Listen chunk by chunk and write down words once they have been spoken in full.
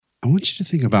I want you to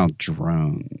think about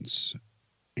drones.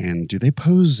 And do they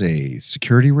pose a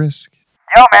security risk?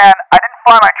 Yo, man, I didn't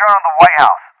fly my drone in the White House.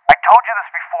 I told you this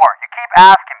before. You keep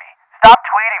asking me. Stop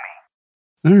tweeting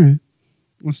me. All right.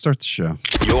 Let's start the show.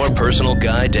 Your personal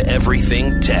guide to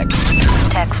everything tech.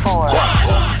 Tech 4.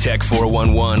 Tech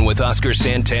 411 with Oscar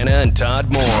Santana and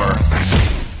Todd Moore.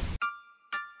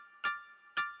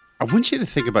 I want you to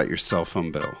think about your cell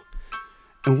phone bill.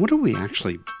 And what are we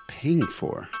actually paying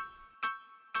for?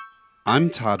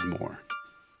 I'm Todd Moore.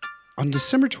 On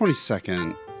December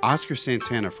 22nd, Oscar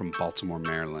Santana from Baltimore,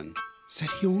 Maryland, said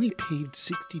he only paid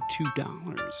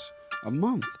 $62 a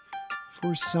month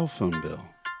for a cell phone bill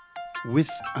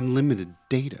with unlimited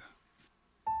data.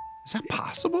 Is that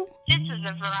possible? This is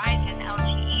a Verizon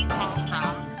LTE call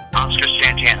from Oscar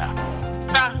Santana.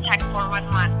 from Tech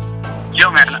 411.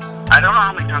 Yo, man, I don't know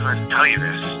how many times I have to tell you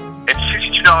this. It's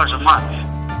 $62 a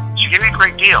month. She gave me a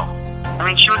great deal. I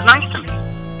mean, she was nice to me.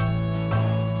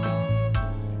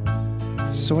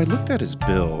 So I looked at his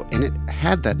bill, and it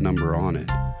had that number on it,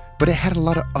 but it had a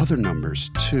lot of other numbers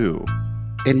too.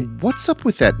 And what's up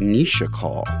with that Nisha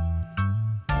call?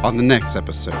 On the next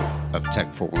episode of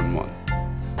Tech 411.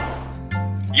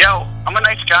 Yo, I'm a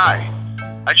nice guy.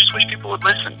 I just wish people would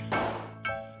listen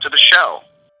to the show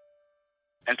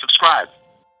and subscribe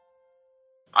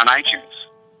on iTunes.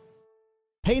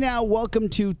 Hey now, welcome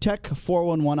to Tech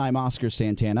 411. I'm Oscar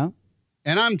Santana.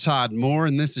 And I'm Todd Moore,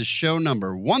 and this is show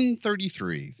number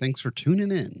 133. Thanks for tuning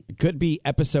in. It could be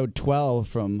episode 12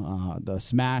 from the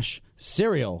Smash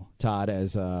serial, Todd,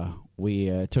 as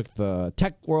we took the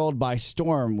tech world by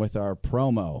storm with our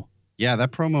promo. Yeah,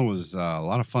 that promo was a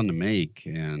lot of fun to make.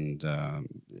 And I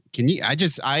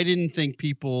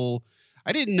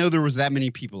didn't know there was that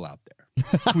many people out there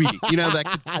tweeting, that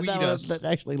could tweet us. That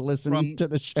actually listened to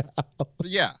the show.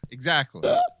 Yeah, exactly.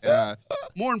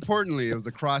 More importantly, it was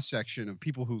a cross-section of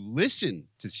people who listen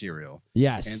to Serial.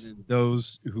 Yes. And then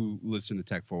those who listen to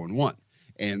Tech 411.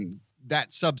 And that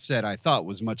subset I thought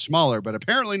was much smaller, but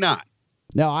apparently not.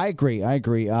 No, I agree. I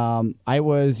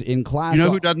was in class. You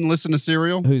know who doesn't listen to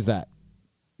Serial? Who's that?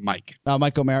 Mike.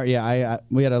 Mike O'Mara. Yeah,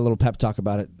 we had a little pep talk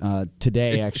about it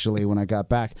today, actually, when I got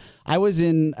back. I was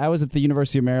at the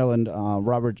University of Maryland,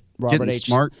 Robert H.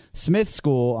 Smart. Smith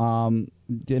School,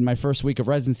 in my first week of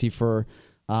residency for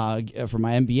my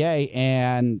MBA,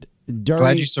 and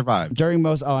glad you survived. I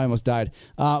almost died.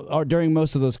 Or during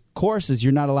most of those courses,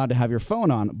 you're not allowed to have your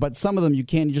phone on, but some of them you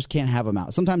just can't have them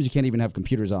out. Sometimes you can't even have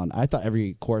computers on. I thought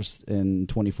every course in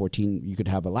 2014 you could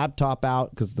have a laptop out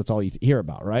because that's all you hear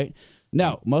about, right?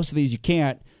 No, most of these you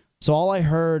can't. So all I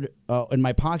heard in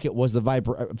my pocket was the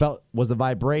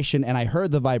vibration, and I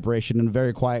heard the vibration in a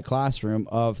very quiet classroom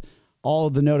of all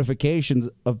of the notifications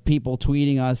of people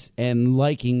tweeting us and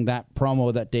liking that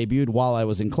promo that debuted while I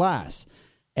was in class.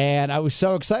 And I was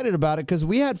so excited about it because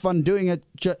we had fun doing it.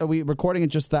 We recording it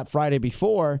just that Friday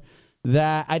before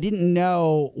that I didn't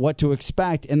know what to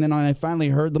expect. And then when I finally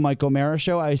heard the Mike O'Mara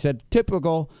show, I said,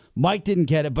 typical, Mike didn't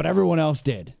get it, but everyone else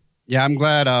did. Yeah, I'm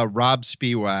glad Rob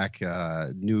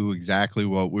Spiewak knew exactly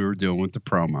what we were doing with the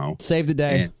promo. Saved the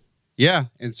day.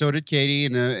 And so did Katie,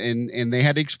 and they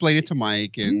had to explain it to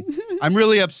Mike. And I'm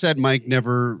really upset Mike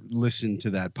never listened to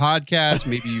that podcast.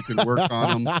 Maybe you can work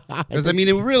on him. Because, it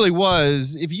really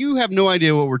was. If you have no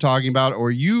idea what we're talking about,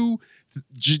 or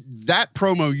that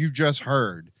promo you just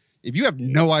heard, if you have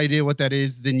no idea what that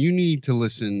is, then you need to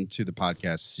listen to the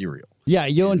podcast Serial. Yeah,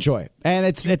 you'll enjoy it. And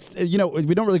it's we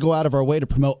don't really go out of our way to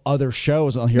promote other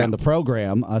shows on here on the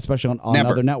program, especially on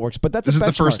other networks. But this is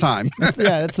the first time. That's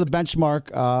the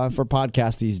benchmark for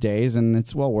podcasts these days, and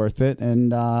it's well worth it.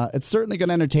 And it's certainly going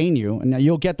to entertain you. And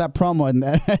you'll get that promo at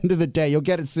the end of the day. You'll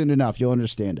get it soon enough. You'll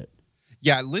understand it.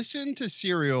 Yeah, listen to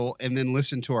Serial and then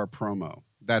listen to our promo.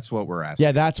 That's what we're asking.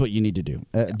 Yeah, that's what you need to do.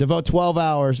 Devote 12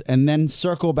 hours and then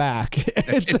circle back.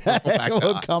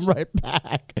 We'll come right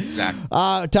back. Exactly.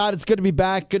 Todd, it's good to be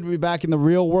back. Good to be back in the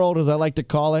real world, as I like to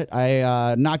call it.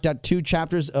 I knocked out 2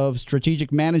 chapters of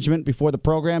strategic management before the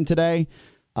program today,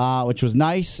 which was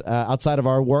nice outside of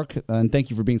our work. And thank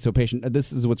you for being so patient.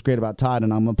 This is what's great about Todd,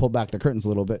 and I'm going to pull back the curtain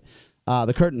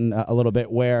a little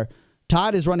bit, where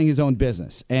Todd is running his own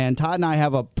business, and Todd and I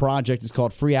have a project. It's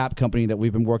called Free App Company that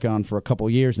we've been working on for a couple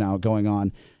of years now going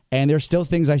on. And there's still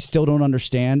things I still don't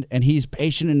understand, and he's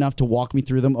patient enough to walk me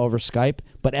through them over Skype.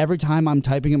 But every time I'm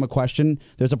typing him a question,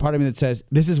 there's a part of me that says,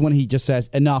 this is when he just says,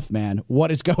 enough, man.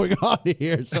 What is going on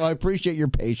here? So I appreciate your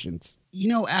patience.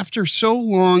 After so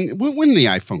long, when did the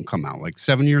iPhone come out? Like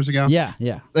 7 years ago?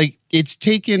 Yeah. Like, it's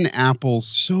taken Apple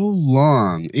so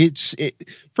long.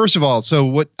 First of all, so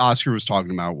what Oscar was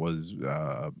talking about was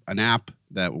an app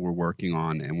that we're working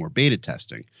on and we're beta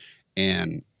testing.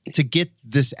 And to get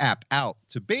this app out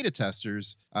to beta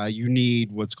testers, you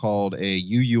need what's called a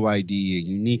UUID, a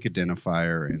unique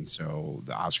identifier. And so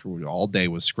the Oscar all day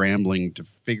was scrambling to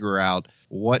figure out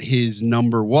what his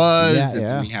number was.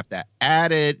 And we have to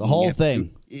add it. The whole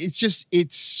thing.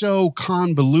 It's so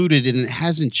convoluted, and it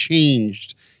hasn't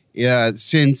changed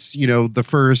since, the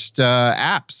first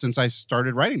app, since I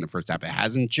started writing the first app. It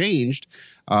hasn't changed,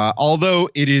 although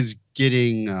it is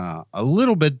getting a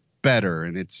little bit better.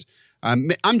 And it's,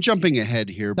 I'm jumping ahead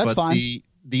here, That's but fine.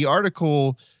 the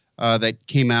article that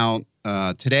came out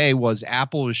today was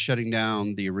Apple is shutting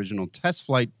down the original test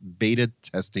flight beta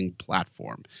testing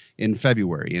platform in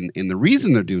February. And the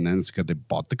reason they're doing that is because they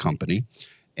bought the company.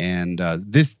 And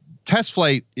this test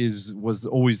flight was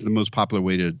always the most popular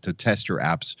way to test your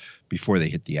apps before they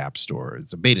hit the App Store.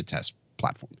 It's a beta test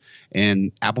platform.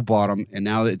 And Apple bought them, and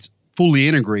now it's fully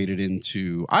integrated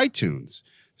into iTunes.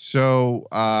 So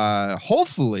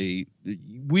hopefully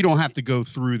we don't have to go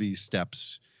through these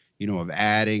steps, of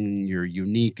adding your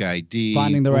unique ID,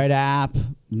 Finding the right app,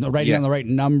 writing down the right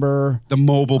number. the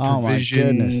mobile Oh, my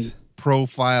provision, goodness.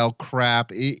 profile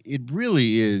crap. It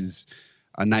really is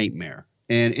a nightmare.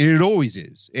 And it always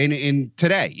is. And even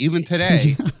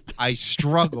today, I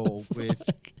struggle with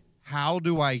how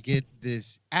do I get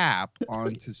this app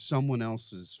onto someone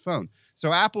else's phone?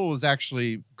 So Apple is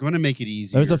actually going to make it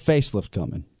easier. There's a facelift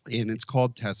coming. And it's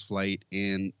called Test Flight,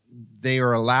 and they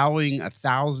are allowing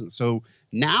 1,000. So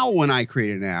now when I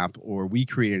create an app, or we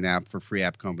create an app for Free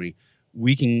App Company,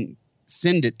 we can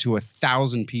send it to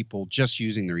 1,000 people just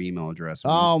using their email address.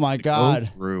 Oh, my God. Go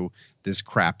through this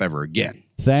crap ever again.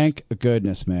 Thank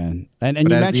goodness, man. And you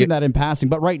mentioned that in passing,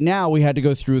 but right now we had to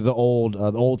go through the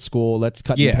old school. Let's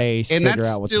cut and paste, and figure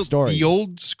out what the story is. The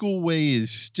old school way is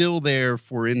still there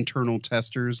for internal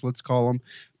testers, let's call them,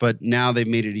 but now they've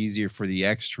made it easier for the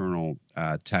external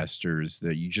testers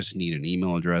that you just need an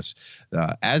email address.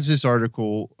 As this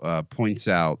article points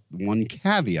out, one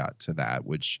caveat to that,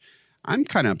 which I'm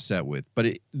kind of upset with,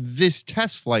 but this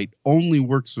test flight only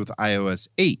works with iOS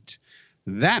 8.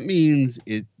 That means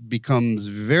it becomes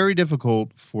very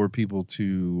difficult for people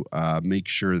to make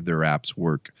sure their apps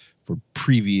work for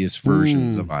previous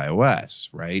versions of iOS,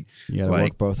 right? You got to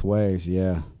work both ways,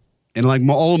 yeah. And like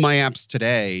all of my apps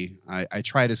today, I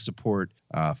try to support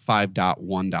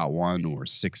 5.1.1 or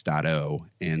 6.0.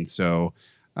 And so,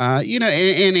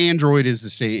 and Android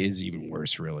is even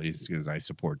worse, really, because I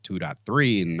support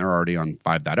 2.3 and they're already on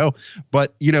 5.0.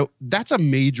 But, that's a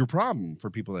major problem for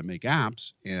people that make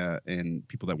apps and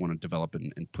people that want to develop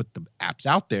and put the apps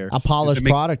out there. A polished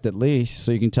product, at least,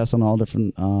 so you can test on all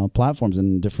different platforms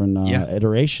and different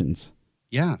iterations.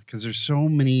 Yeah, because there's so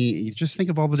many. You just think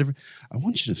of all the different. I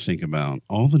want you to think about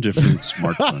all the different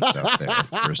smartphones out there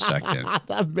for a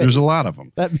second. There's a lot of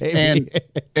them. And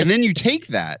then you take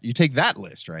that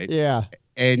list, right? Yeah.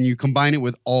 And you combine it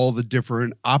with all the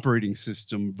different operating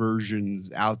system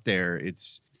versions out there.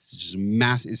 It's just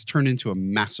it's turned into a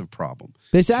massive problem.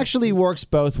 This actually works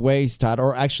both ways, Todd,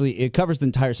 or actually it covers the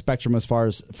entire spectrum as far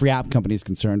as Free App Company is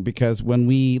concerned, because when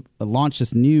we launched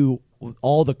this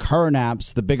all the current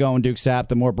apps, the Big O and Dukes app,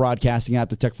 the More Broadcasting app,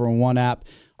 the Tech 411 app,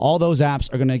 all those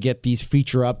apps are going to get these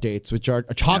feature updates, which are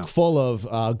chock full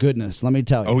of goodness, let me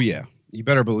tell you. Oh, yeah. You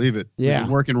better believe it. Yeah. We've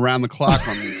been working around the clock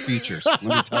on these features, let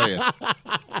me tell you.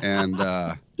 And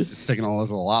it's taking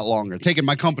us a lot longer. Taking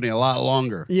my company a lot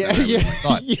longer. Yeah. So.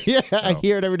 I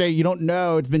hear it every day. You don't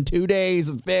know. It's been 2 days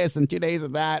of this and 2 days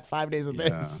of that, 5 days of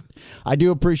this. I do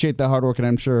appreciate the hard work, and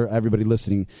I'm sure everybody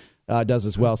listening does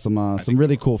as well. Some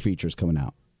really cool features coming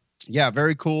out. Yeah,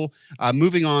 very cool.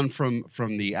 Moving on from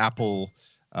the Apple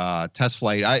test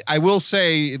flight, I will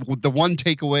say the one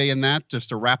takeaway in that, just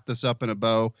to wrap this up in a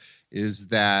bow, is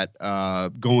that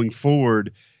going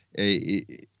forward,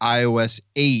 iOS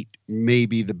 8 may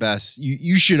be the best.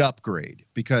 You should upgrade,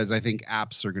 because I think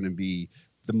apps are going to be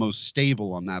the most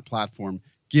stable on that platform,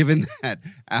 given that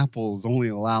Apple is only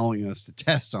allowing us to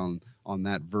test on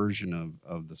that version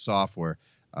of the software.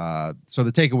 So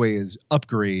the takeaway is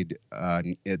upgrade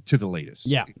to the latest,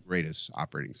 greatest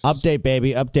operating system. Update,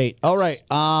 baby, update. All right.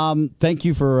 Thank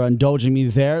you for indulging me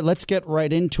there. Let's get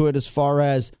right into it as far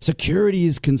as security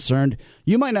is concerned.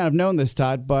 You might not have known this,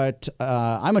 Todd, but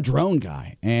I'm a drone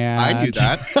guy, and I knew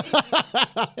that.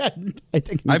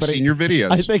 I've seen your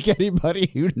videos. I think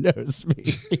anybody who knows me,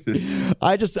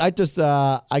 I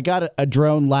got a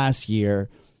drone last year.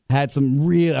 I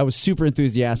was super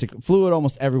enthusiastic, flew it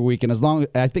almost every week, and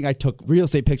I think I took real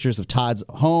estate pictures of Todd's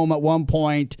home at one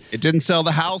point. It didn't sell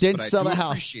the house. We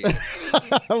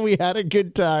had a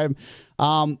good time.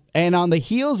 And on the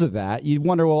heels of that, you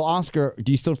wonder, well, Oscar,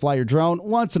 do you still fly your drone?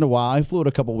 Once in a while. I flew it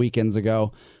a couple weekends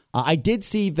ago. I did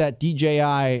see that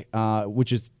DJI,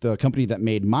 which is the company that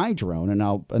made my drone,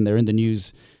 and they're in the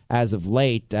news as of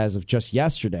late, as of just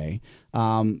yesterday,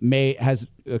 has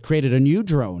created a new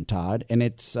drone, Todd, and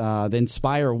it's the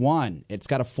Inspire 1. It's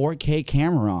got a 4K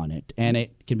camera on it, and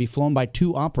it can be flown by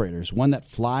 2 operators, one that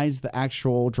flies the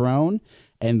actual drone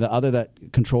and the other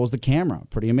that controls the camera.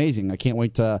 Pretty amazing. I can't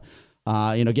wait to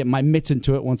get my mitts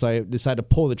into it once I decide to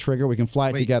pull the trigger. We can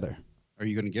fly it together. Are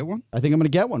you going to get one? I think I'm going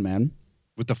to get one, man.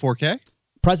 With the 4K?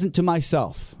 Present to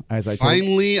myself, as I told you.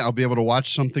 Finally, I'll be able to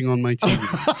watch something on my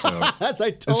TV. So As I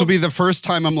told this will be the first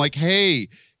time I'm like, hey,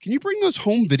 can you bring those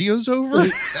home videos over?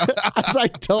 As I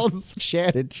told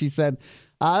Shannon, she said,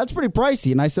 that's pretty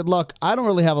pricey. And I said, look, I don't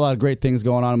really have a lot of great things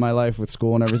going on in my life with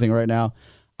school and everything right now.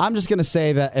 I'm just going to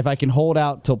say that if I can hold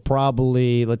out till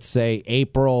probably, let's say,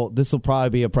 April, this will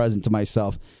probably be a present to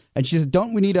myself. And she said,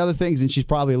 don't we need other things? And she's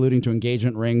probably alluding to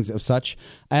engagement rings of such.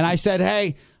 And I said,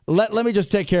 hey, let me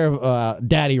just take care of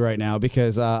Daddy right now,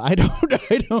 because I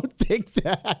don't think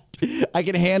that I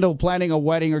can handle planning a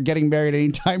wedding or getting married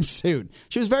anytime soon.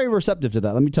 She was very receptive to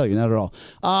that. Let me tell you, not at all.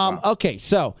 Okay,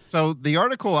 so the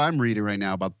article I'm reading right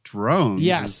now about drones,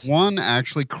 yes, is one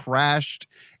actually crashed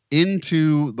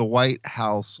into the White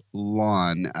House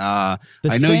lawn. The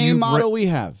same model we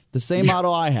have, the same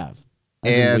model I have,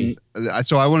 and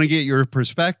so I want to get your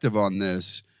perspective on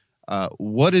this.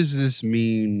 What does this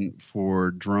mean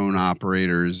for drone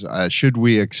operators? Should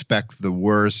we expect the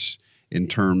worst in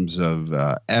terms of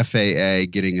FAA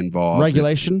getting involved?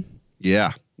 Regulation?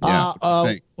 Yeah.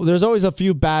 There's always a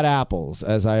few bad apples,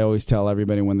 as I always tell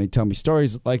everybody when they tell me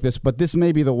stories like this, but this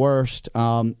may be the worst.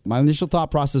 My initial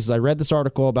thought process is I read this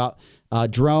article about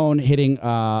drone hitting,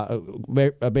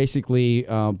 basically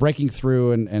breaking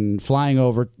through and flying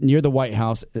over near the White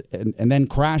House and then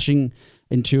crashing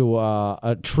into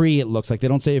a tree. It looks like. They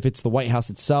don't say if it's the White House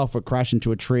itself or crash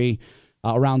into a tree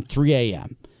around 3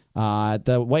 a.m.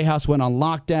 The White House went on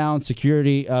lockdown.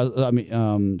 Security,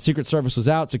 Secret Service was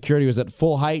out. Security was at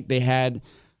full height. They had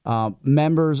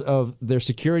members of their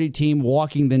security team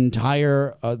walking the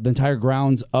entire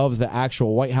grounds of the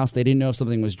actual White House. They didn't know if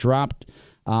something was dropped.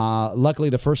 Luckily,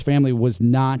 the first family was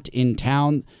not in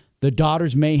town. The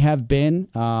daughters may have been.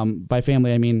 By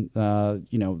family, I mean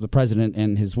the president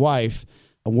and his wife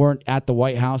weren't at the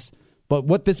White House. But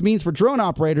what this means for drone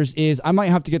operators is I might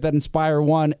have to get that Inspire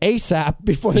 1 ASAP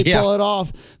before they pull it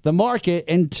off the market.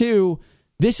 And 2,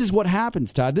 this is what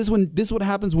happens, Todd. This is what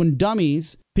happens when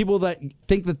dummies, people that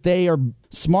think that they are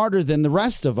smarter than the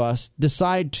rest of us,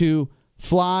 decide to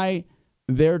fly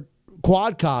their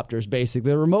quadcopters,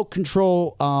 basically, the remote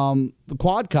control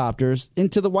quadcopters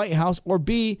into the White House or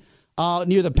be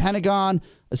near the Pentagon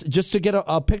just to get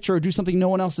a picture or do something no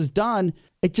one else has done.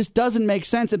 It just doesn't make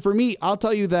sense. And for me, I'll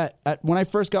tell you that when I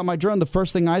first got my drone, the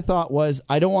first thing I thought was,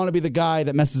 I don't want to be the guy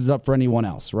that messes it up for anyone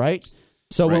else, right?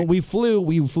 So when we go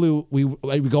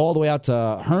all the way out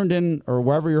to Herndon or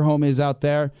wherever your home is out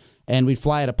there, and we'd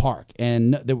fly at a park.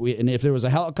 And if there was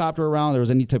a helicopter around, there was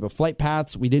any type of flight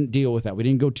paths, we didn't deal with that. We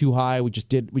didn't go too high. We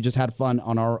just had fun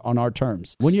on our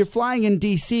terms. When you're flying in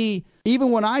DC,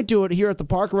 even when I do it here at the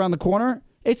park around the corner,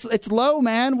 it's low,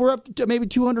 man. We're up to maybe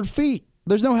 200 feet.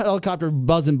 There's no helicopter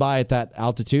buzzing by at that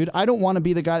altitude. I don't want to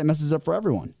be the guy that messes up for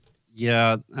everyone.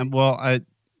 Yeah, well,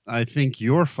 I think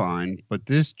you're fine, but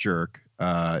this jerk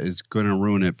is going to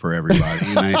ruin it for everybody.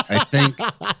 And I think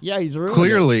he's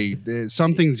clearly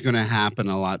something's going to happen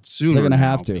a lot sooner. They're going to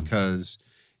have to, because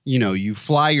you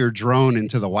fly your drone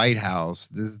into the White House.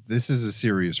 This is a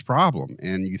serious problem,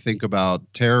 and you think about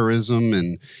terrorism,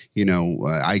 and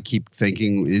I keep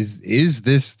thinking, is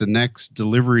this the next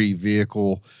delivery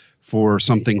vehicle for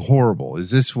something horrible?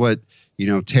 Is this what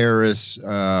terrorists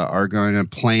are going to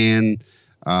plan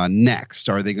next?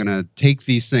 Are they going to take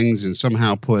these things and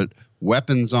somehow put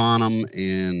weapons on them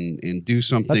and do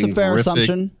something? That's a fair horrific?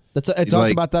 Assumption. It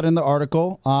talks about that in the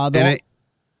article.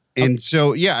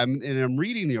 So I'm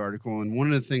reading the article, and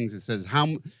one of the things it says,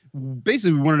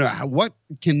 basically we want to know what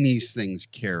can these things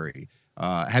carry.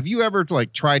 Have you ever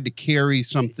tried to carry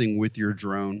something with your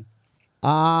drone?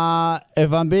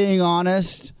 If I'm being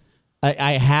honest,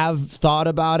 I have thought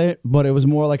about it, but it was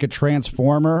more like a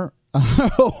transformer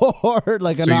or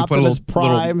like an Optimus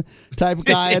Prime type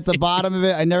guy at the bottom of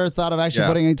it. I never thought of actually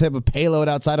putting any type of payload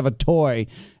outside of a toy.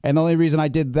 And the only reason I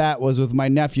did that was with my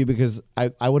nephew, because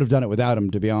I would have done it without him,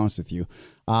 to be honest with you.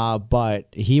 But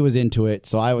he was into it,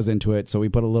 so I was into it. So we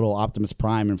put a little Optimus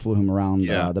Prime and flew him around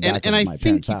the back of my parents' house. And I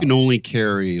think you can only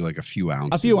carry like a few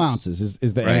ounces. A few ounces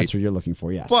is the answer you're looking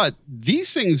for, yes. But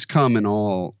these things come in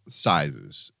all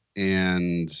sizes.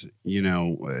 And,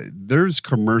 there's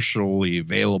commercially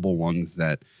available ones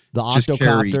that the just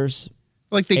octocopters.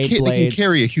 like they 8 can blades.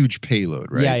 carry a huge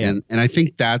payload, right? Yeah, yeah. And I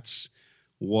think that's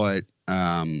what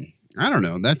I don't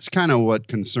know. That's kind of what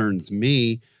concerns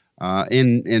me.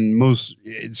 And most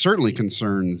it certainly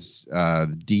concerns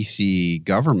DC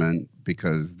government,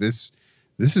 because this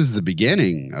is the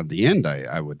beginning of the end,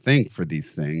 I would think, for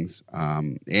these things.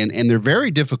 And they're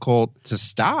very difficult to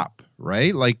stop,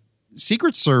 right? Like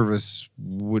Secret Service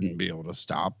wouldn't be able to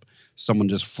stop someone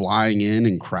just flying in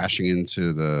and crashing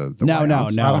into the No, White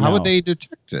House. no. How would they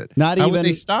detect it? Not How even would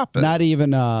they stop it? Not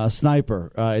even a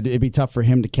sniper. It'd be tough for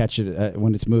him to catch it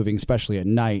when it's moving, especially at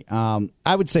night.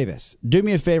 I would say this. Do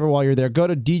me a favor while you're there. Go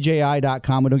to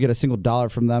DJI.com. We don't get a single dollar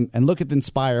from them. And look at the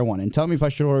Inspire one. And tell me if I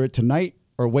should order it tonight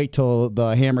or wait till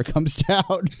the hammer comes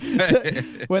down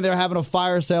when they're having a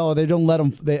fire sale, or they don't let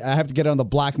them. I have to get it on the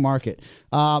black market.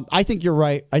 I think you're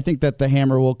right. I think that the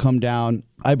hammer will come down.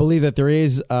 I believe that there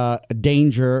is a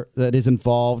danger that is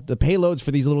involved. The payloads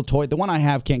for these little toys, the one I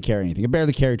have can't carry anything. It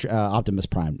barely carried Optimus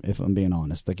Prime, if I'm being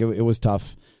honest. Like it was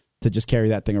tough to just carry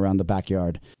that thing around the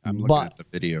backyard. I'm looking at the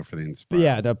video for the Inspire.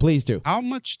 Yeah, please do. How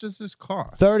much does this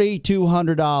cost?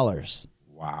 $3,200.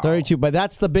 Wow. 32, but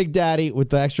that's the big daddy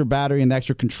with the extra battery and the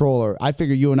extra controller. I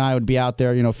figure you and I would be out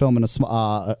there, filming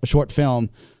a short film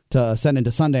to send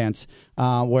into Sundance,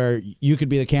 where you could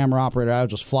be the camera operator. I would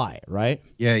just fly it, right?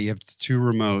 Yeah, you have 2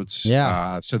 remotes.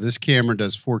 Yeah. So this camera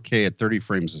does 4K at 30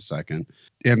 frames a second,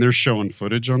 and they're showing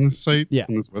footage on this site. Yeah.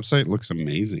 On this website. It looks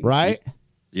amazing. Right?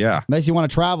 Yeah. Makes you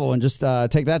want to travel and just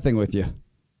take that thing with you.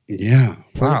 Yeah.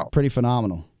 Wow. Pretty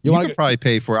phenomenal. You could probably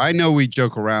pay for it. I know we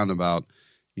joke around about,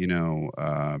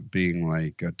 being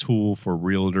like a tool for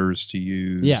realtors to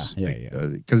use. Yeah.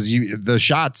 Because the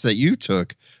shots that you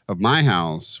took of my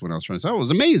house when I was trying to sell it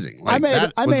was amazing. Like,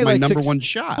 that was my like number one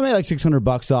shot. I made like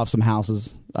 $600 off some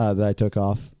houses that I took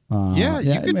off.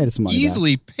 You could made us some money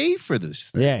easily pay for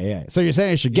this thing. Yeah. So you're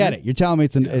saying I should get it. You're telling me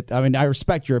I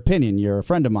respect your opinion. You're a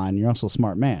friend of mine. You're also a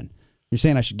smart man. You're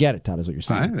saying I should get it, Todd, is what you're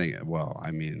saying. I think,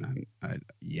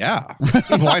 yeah.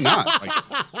 Why not? Like,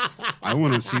 I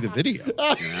want to see the video,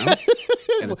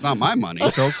 and it's not my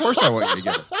money, so of course I want you to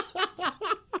get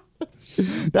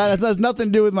it. That has nothing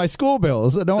to do with my school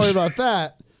bills. Don't worry about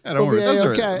that. Yeah, don't worry.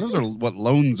 Those are what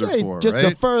loans are for, just right?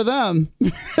 defer them.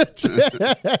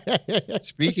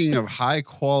 Speaking of high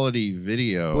quality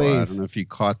video, Please. I don't know if you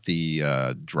caught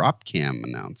the drop cam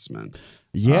announcement.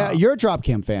 Yeah, you're a drop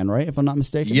cam fan, right? If I'm not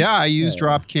mistaken. Yeah, I use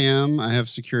drop cam. I have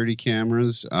security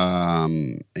cameras,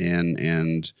 and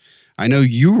I know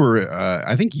you were.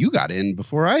 I think you got in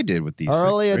before I did with these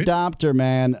early things, right? adopter,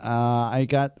 man.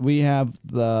 We have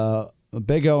the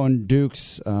Big O and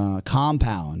Duke's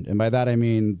compound, and by that I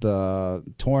mean the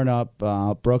torn up,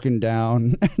 broken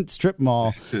down strip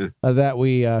mall that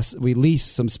we lease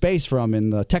some space from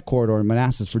in the tech corridor in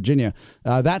Manassas, Virginia.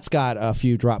 That's got a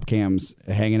few drop cams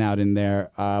hanging out in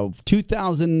there.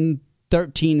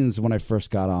 2013 is when I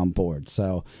first got on board.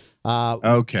 So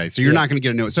okay, so you're not going to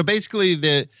get a new one. So basically,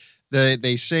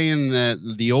 they saying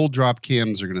that the old drop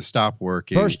cams are going to stop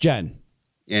working. First gen.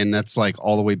 And that's like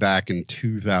all the way back in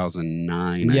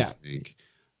 2009, I think.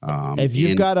 If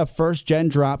you've got a first gen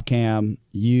drop cam,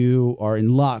 you are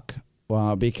in luck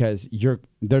because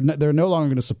they're no longer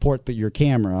going to support your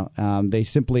camera.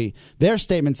 Their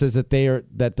statement says that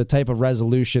that the type of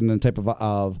resolution and the type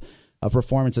of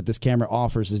performance that this camera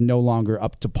offers is no longer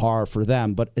up to par for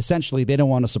them. But essentially, they don't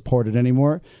want to support it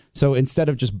anymore. So instead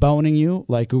of just boning you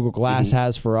like Google Glass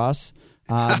has for us,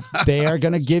 they are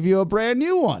going to give you a brand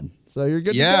new one. So you're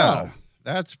good to go. Yeah,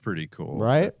 that's pretty cool.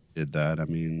 Right? Did that. I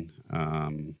mean,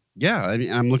 I'm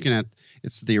looking at,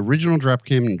 it's the original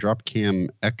Dropcam and Dropcam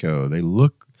Echo. They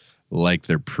look like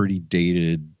they're pretty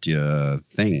dated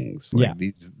things. Like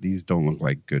these don't look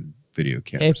like good video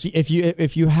cameras.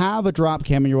 If you have a drop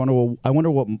cam and you wonder, I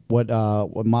wonder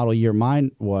what model year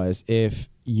mine was. If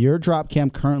your drop cam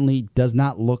currently does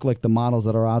not look like the models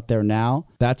that are out there now,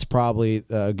 that's probably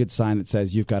a good sign that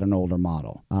says you've got an older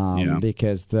model.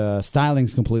 Because the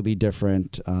styling's completely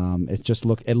different.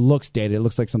 It looks dated. It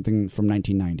looks like something from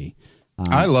 1990.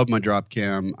 I love my drop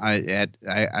cam. I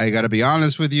got to be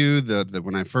honest with you.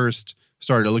 When I first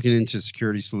started looking into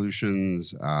security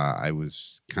solutions, I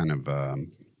was kind of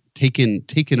taken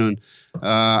on.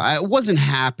 I wasn't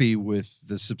happy with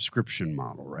the subscription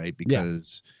model, right?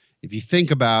 Because if you think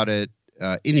about it,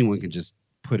 anyone can just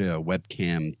put a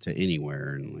webcam to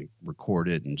anywhere and like record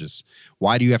it, and just,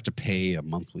 why do you have to pay a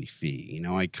monthly fee?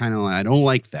 I don't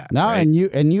like that. No, right?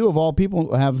 and you of all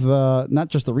people have the not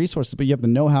just the resources, but you have the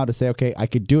know-how to say, okay, I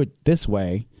could do it this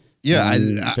way, Yeah,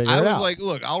 and I figure it was out. like,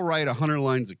 look, I'll write 100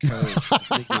 lines of code to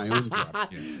make my own drop cam.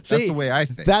 That's See, the way I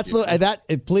think. That's you know?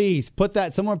 please put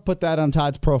that. Someone put that on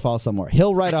Todd's profile somewhere.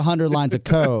 He'll write 100 lines of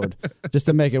code just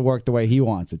to make it work the way he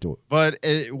wants it to. But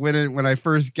when I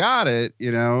first got it,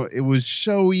 it was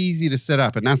so easy to set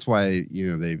up, and that's why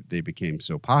they became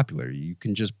so popular. You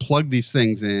can just plug these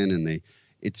things in, and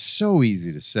it's so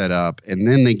easy to set up, and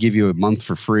then they give you a month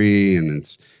for free,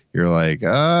 and you're like,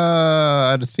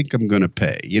 I think I'm going to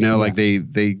pay. Like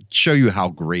they show you how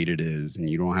great it is, and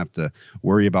you don't have to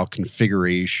worry about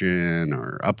configuration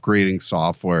or upgrading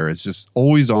software. It's just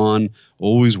always on,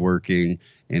 always working,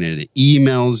 and it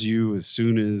emails you as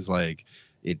soon as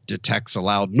it detects a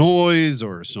loud noise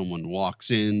or someone walks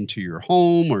into your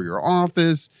home or your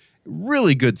office.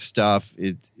 Really good stuff.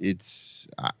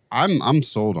 I'm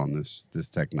sold on this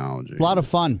technology. It's a lot of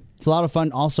fun. It's a lot of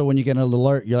fun. Also, when you get an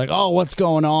alert, you're like, "Oh, what's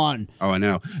going on?" Oh, I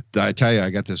know. I tell you, I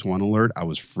got this one alert. I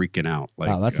was freaking out.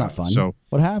 Oh, that's not fun. So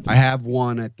what happened? I have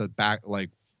one at the back,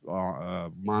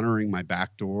 monitoring my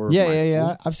back door.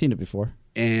 Yeah. I've seen it before.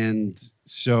 And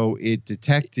so it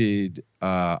detected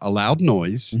a loud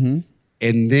noise, Mm-hmm.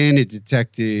 and then it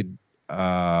detected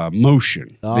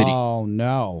motion video. Oh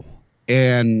no.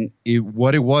 And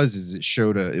what it was is it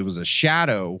showed it was a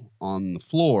shadow on the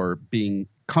floor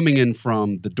coming in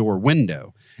from the door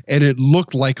window, and it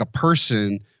looked like a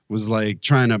person was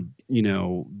trying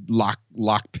to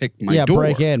lock pick my door.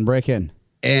 break in.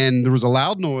 And there was a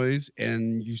loud noise,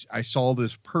 and I saw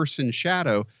this person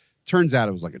shadow. Turns out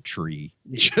it was like a tree,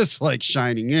 just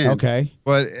shining in. Okay.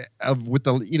 But with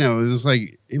the,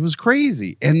 it was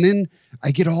crazy. And then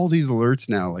I get all these alerts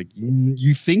now.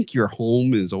 You think your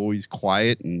home is always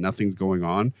quiet and nothing's going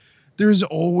on. There's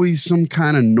always some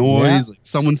kind of noise. Yeah. Like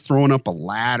someone's throwing up a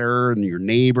ladder and your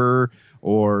neighbor,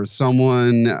 or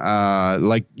someone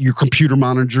your computer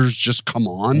monitors just come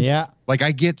on. Yeah.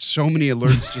 I get so many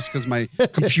alerts just because my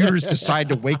computers decide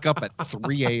to wake up at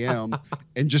 3 a.m.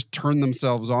 and just turn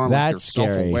themselves on. That's they're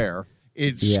scary. self-aware.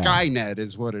 It's Skynet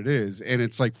is what it is. And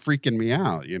it's freaking me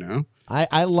out,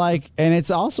 I like, and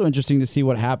it's also interesting to see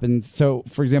what happens. So,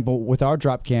 for example, with our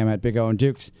drop cam at Big O and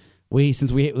Duke's,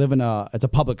 since we live it's a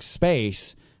public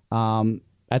space,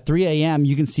 at 3 a.m.,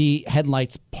 you can see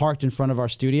headlights parked in front of our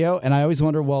studio. And I always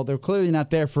wonder, well, they're clearly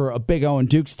not there for a Big O and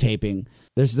Duke's taping.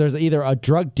 There's either a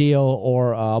drug deal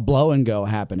or a blow and go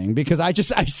happening, because I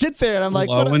sit there and I'm like,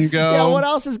 blow and go? Yeah, what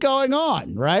else is going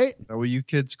on, right? Is that what you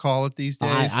kids call it these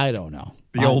days? I don't know.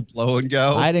 The old blow and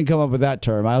go? I didn't come up with that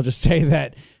term. I'll just say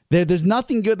that there's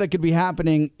nothing good that could be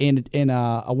happening in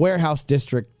a warehouse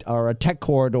district or a tech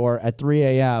corridor at 3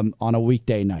 a.m. on a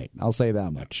weekday night. I'll say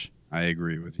that much. I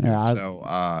agree with you. Yeah, so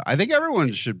I think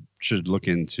everyone should look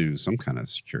into some kind of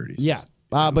security system. Yeah.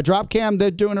 But Dropcam, they're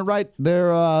doing it right.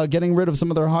 They're getting rid of some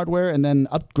of their hardware and then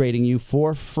upgrading you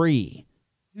for free.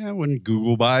 Yeah, when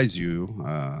Google buys you,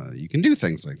 you can do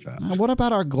things like that. What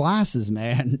about our glasses,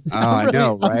 man? I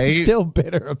know, right? I'm still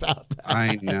bitter about that.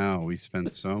 I know. We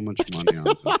spend so much money on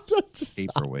this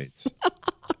paperweights.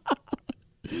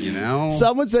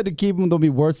 Someone said to keep them, they'll be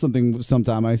worth something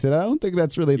sometime. I said, I don't think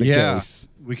that's really the case.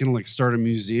 We can start a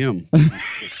museum.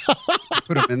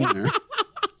 Put them in there.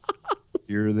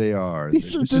 Here they are.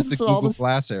 This is the Google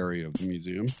Glass area of the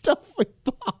museum. Stuff we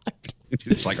bought.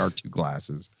 It's like our two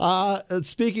glasses.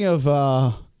 Speaking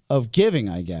of giving,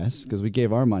 I guess, because we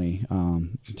gave our money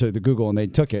to the Google and they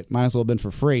took it. Might as well have been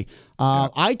for free.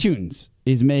 iTunes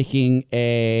is making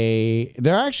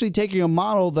they're actually taking a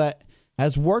model that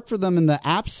has worked for them in the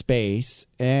app space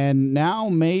and now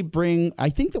may bring, I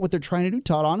think that what they're trying to do,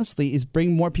 Todd, honestly, is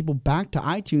bring more people back to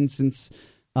iTunes since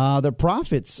their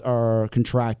profits are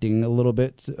contracting a little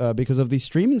bit because of these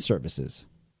streaming services.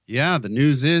 Yeah, the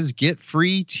news is get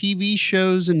free TV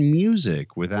shows and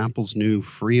music with Apple's new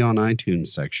free on iTunes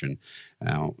section.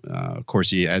 Now, of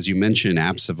course, as you mentioned,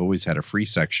 apps have always had a free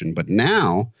section, but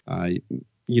now,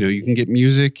 you can get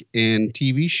music and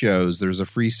TV shows. There's a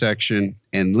free section.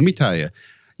 And let me tell you,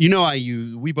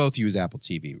 we both use Apple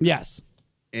TV. Right? Yes.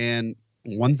 And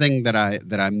one thing that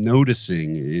I'm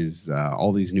noticing is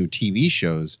all these new TV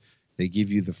shows, they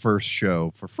give you the first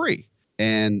show for free.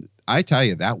 And I tell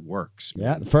you, that works.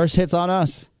 Yeah, the first hit's on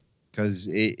us. Because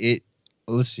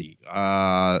let's see,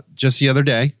 just the other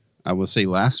day, I will say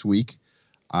last week,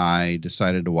 I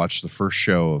decided to watch the first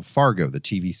show of Fargo, the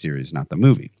TV series, not the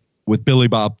movie, with Billy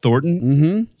Bob Thornton.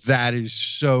 Mm-hmm. That is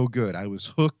so good. I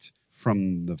was hooked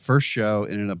from the first show,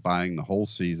 ended up buying the whole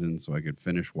season so I could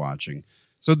finish watching.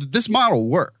 So this model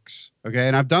works, okay?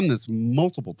 And I've done this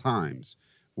multiple times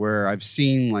where I've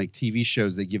seen TV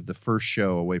shows, they give the first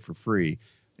show away for free,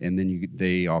 and then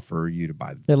they offer you to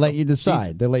buy. They let you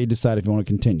decide. They let you decide if you want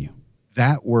to continue.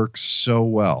 that works so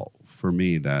well for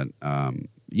me that,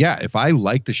 yeah, if I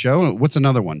like the show, what's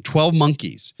another one? 12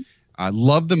 Monkeys. I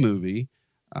love the movie.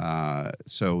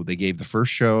 So they gave the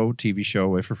first TV show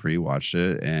away for free, watched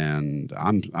it, and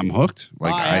I'm hooked.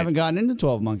 Like I haven't gotten into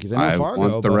 12 Monkeys. I know Fargo.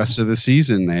 Want the rest of the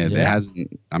season.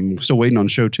 I'm still waiting on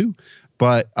show 2.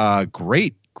 But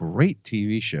great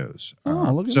TV shows.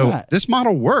 Look at so that. This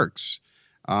model works.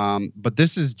 But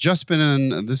this has just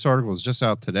been this article is just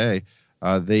out today.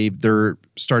 They're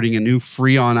starting a new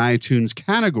free on iTunes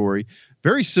category,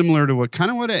 very similar to what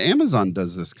Amazon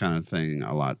does this kind of thing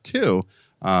a lot too.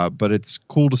 But it's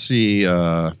cool to see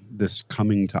this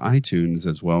coming to iTunes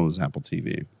as well as Apple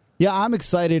TV. Yeah, I'm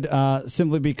excited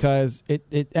simply because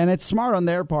it's smart on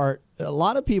their part. A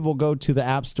lot of people go to the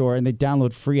App Store and they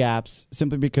download free apps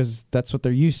simply because that's what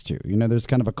they're used to. You know, there's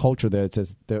kind of a culture there that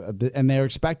says, and they're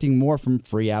expecting more from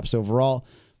free apps overall.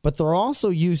 But they're also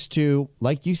used to,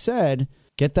 like you said,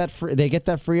 get that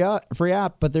free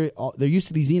app. But they're used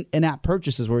to these in-app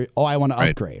purchases where I want to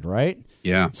upgrade, right?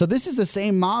 Yeah. So this is the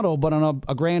same model, but on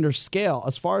a grander scale.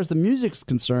 As far as the music's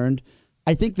concerned,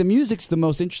 I think the music's the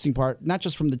most interesting part, not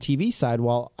just from the TV side.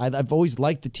 While I've always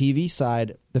liked the TV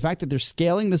side, the fact that they're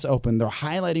scaling this open, they're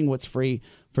highlighting what's free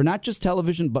for not just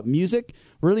television, but music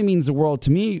really means the world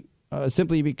to me,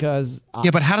 simply because...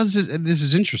 but how does this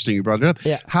is interesting you brought it up.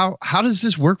 Yeah. How does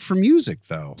this work for music,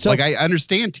 though? So, I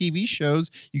understand TV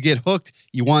shows, you get hooked,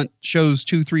 you want shows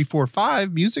 2, 3, 4,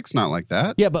 5. Music's not like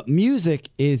that. Yeah, but music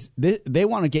is... They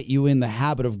want to get you in the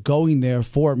habit of going there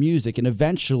for music, and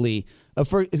eventually...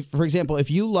 For example,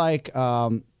 if you like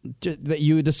that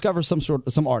you discover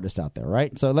some artist out there,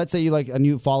 right? So let's say you like a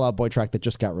new Fall Out Boy track that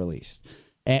just got released,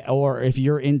 or if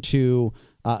you're into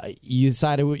you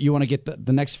decided you want to get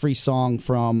the next free song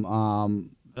from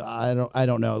I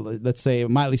don't know. Let's say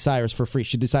Miley Cyrus for free.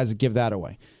 She decides to give that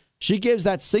away. She gives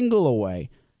that single away.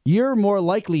 You're more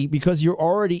likely, because you're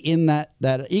already in that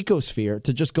ecosphere,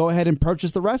 to just go ahead and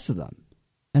purchase the rest of them.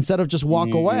 Instead of just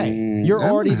walk away. You're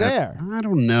already there. I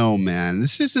don't know, man.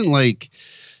 This isn't like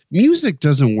music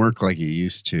doesn't work like it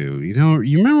used to. You know,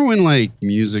 you remember when like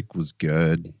music was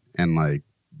good and like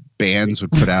bands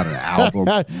would put out an album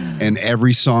and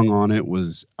every song on it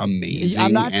was amazing.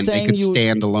 I'm not and saying it could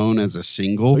stand alone as a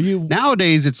single.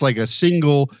 Nowadays it's like a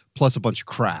single plus a bunch of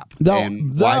crap. Why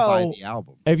buy the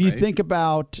album? If you think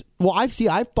about,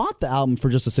 I've bought the album for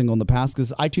just a single in the past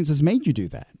because iTunes has made you do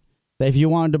that. If you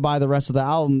wanted to buy the rest of the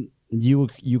album, you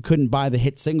couldn't buy the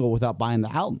hit single without buying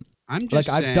the album. I'm just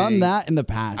saying, I've done that in the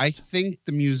past. I think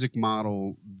this music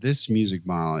model,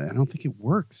 I don't think it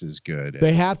works as good.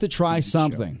 They have to try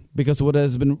something because what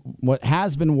has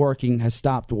been working has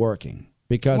stopped working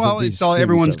because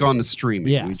everyone's gone to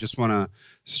streaming. Yes. We just want to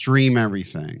stream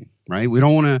everything, right? We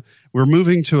don't want to. We're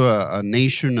moving to a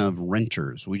nation of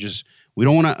renters. We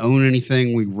don't want to own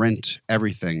anything. We rent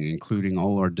everything, including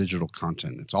all our digital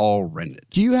content. It's all rented.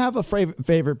 Do you have a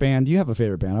favorite band? Do you have a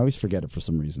favorite band? I always forget it for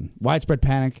some reason. Widespread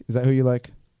Panic. Is that who you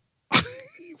like?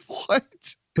 What?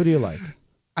 Who do you like?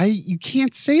 You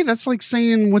can't say that's like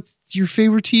saying what's your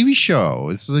favorite TV show.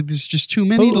 It's like there's just too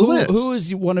many to list. Who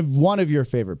is one of your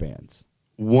favorite bands?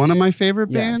 One of my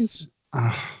favorite bands?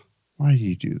 Why do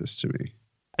you do this to me?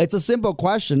 It's a simple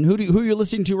question. Who are you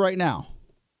listening to right now?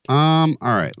 All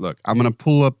right, look, I'm going to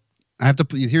pull up.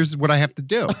 Here's what I have to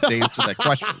do to answer that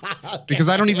question. Because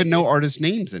I don't even know artist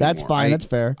names anymore. That's fine. That's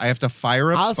fair. I have to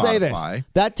fire up Spotify. I'll say this.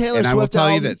 That Taylor Swift I will tell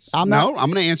album, you this. I'm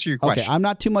going to answer your question. Okay, I'm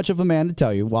not too much of a man to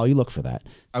tell you while you look for that.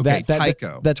 Okay,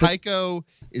 Tycho. Tycho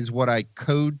is what I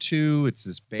code to. It's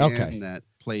this band that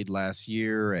played last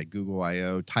year at Google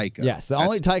I/O. Tycho. Yes, the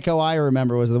only Tycho I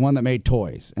remember was the one that made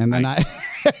toys, and then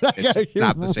it's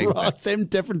not the same thing. Same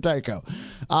different Tycho.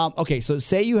 Okay, so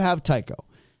say you have Tycho,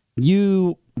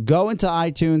 you go into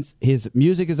iTunes. His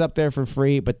music is up there for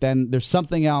free, but then there's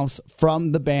something else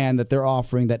from the band that they're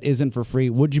offering that isn't for free.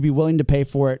 Would you be willing to pay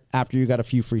for it after you got a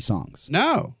few free songs?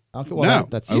 No. Okay, well,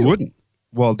 that's you. I wouldn't.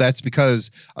 Well, that's because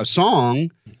a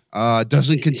song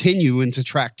doesn't continue into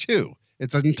track 2.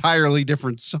 It's an entirely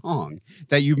different song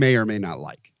that you may or may not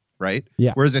like, right?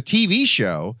 Yeah. Whereas a TV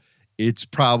show, it's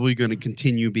probably going to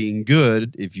continue being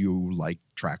good if you like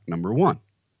track number 1.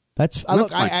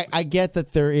 I get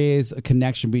that there is a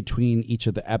connection between each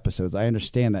of the episodes. I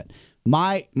understand that.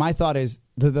 My thought is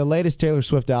the latest Taylor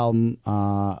Swift album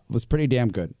was pretty damn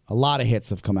good. A lot of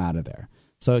hits have come out of there.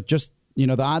 So just,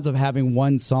 the odds of having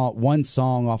one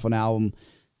song off an album,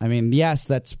 I mean, yes,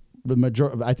 that's the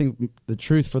majority. I think the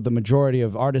truth for the majority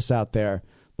of artists out there,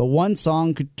 but one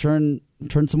song could turn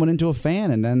someone into a fan,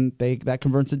 and then that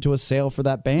converts into a sale for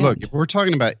that band. Look, if we're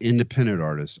talking about independent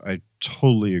artists, I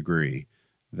totally agree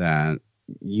that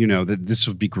that this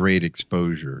would be great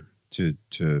exposure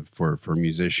for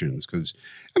musicians, because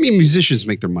I mean musicians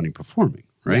make their money performing,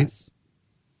 right? Yes.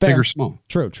 Fair. Big or small.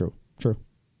 True.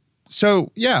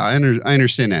 So yeah, I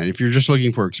understand that. If you're just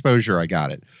looking for exposure, I got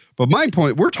it. But my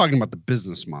point, we're talking about the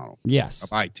business model Yes. of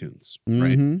iTunes,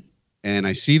 right? And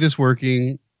I see this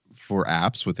working for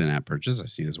apps with in-app purchase. I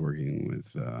see this working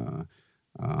with,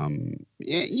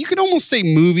 you could almost say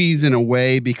movies in a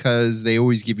way, because they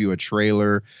always give you a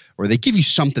trailer or they give you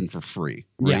something for free,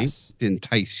 right? Yes. To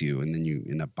entice you, and then you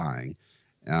end up buying.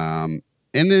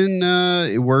 And then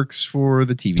it works for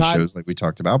the TV Todd, shows like we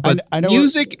talked about. But I know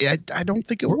music, I don't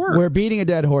think it works. We're beating a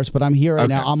dead horse, but I'm here right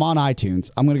Okay. now. I'm on iTunes.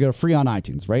 I'm going to go to free on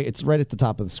iTunes, right? It's right at the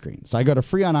top of the screen. So I go to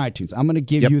free on iTunes. I'm going to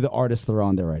give Yep. you the artists that are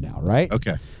on there right now, right?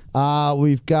 Okay.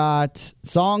 We've got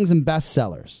songs and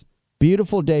bestsellers.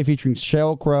 Beautiful Day featuring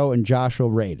Sheryl Crow and Joshua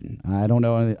Radin. I don't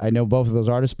know. I know both of those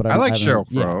artists, but I like haven't- Sheryl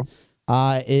Crow.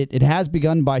 Yeah. It has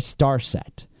begun by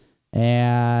Starset,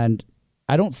 and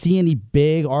I don't see any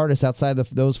big artists outside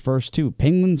of those first two.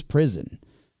 Penguin's Prison,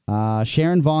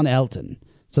 Sharon Von Elton.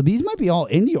 So these might be all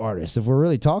indie artists if we're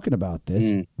really talking about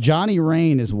this. Johnny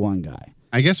Rain is one guy.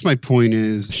 I guess my point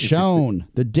is, Shown,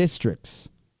 The Districts.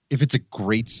 if it's a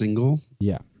great single,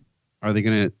 Yeah. are they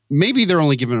gonna? Maybe they're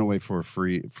only giving it away for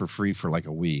free for like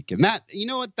a week, and that, you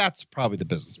know what? That's probably the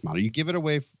business model. You give it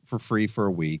away for free for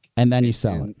a week, And then you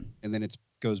sell it. and then it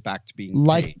goes back to being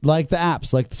Like paid. the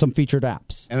apps, like some featured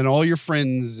apps. And then all your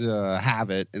friends have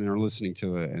it and are listening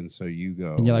to it, and so you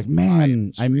go And you're like, buy man,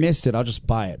 it. I missed it. I'll just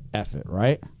buy it. F it,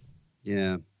 right?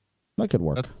 Yeah, That could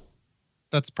work.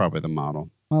 that's probably the model.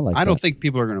 I like I don't that. think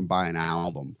people are going to buy an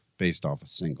album based off a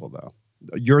single, though.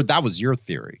 That was your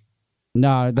theory.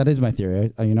 No, that is my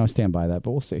theory. I stand by that,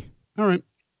 but we'll see. All right.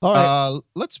 All right.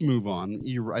 Let's move on.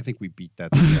 I think we beat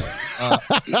that to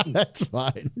death. That's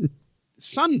fine.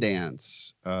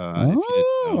 Sundance. If you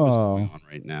didn't know what's going on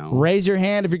right now. Raise your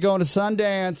hand if you're going to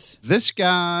Sundance. This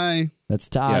guy. That's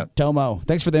Todd Yeah. Tomo.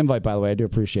 Thanks for the invite, by the way. I do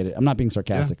appreciate it. I'm not being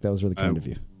sarcastic. That was really kind of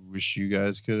you. Wish you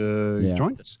guys could have Yeah.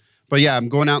 joined us. But yeah, I'm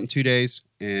going out in 2 days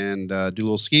and do a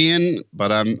little skiing.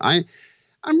 But I've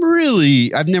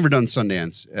never done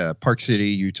Sundance, Park City,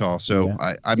 Utah. So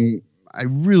Yeah. I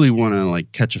really want to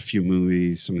like catch a few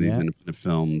movies, some of these Yeah. independent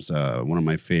films. One of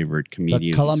my favorite The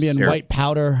comedians, Colombian Sarah- white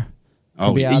powder. to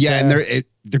Oh be out yeah, there. and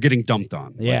they're getting dumped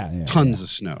on. Yeah, like, yeah, tons of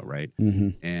snow, right?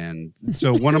 And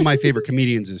so one of my favorite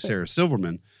comedians is Sarah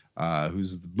Silverman,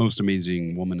 who's the most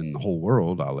amazing woman in the whole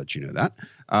world. I'll let you know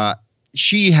that.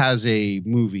 She has a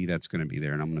movie that's going to be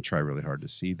there, and I'm going to try really hard to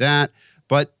see that.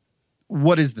 But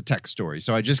what is the tech story?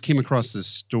 So I just came across this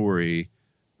story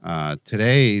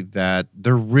today that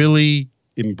they're really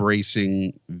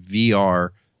embracing VR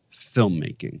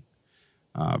filmmaking,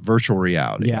 virtual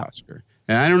reality, Yeah. Oscar.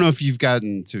 And I don't know if you've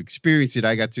gotten to experience it.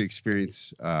 I got to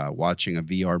experience watching a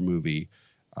VR movie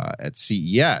at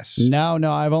CES. No,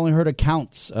 I've only heard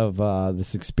accounts of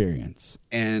this experience.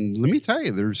 And let me tell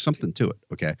you, there's something to it.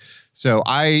 Okay. So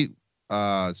I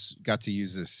got to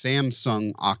use this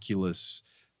Samsung Oculus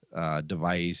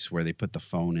device where they put the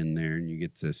phone in there and you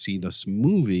get to see this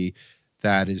movie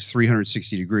that is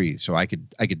 360 degrees. So I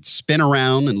could spin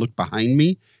around and look behind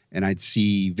me and I'd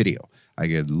see video. I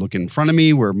could look in front of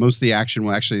me where most of the action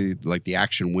the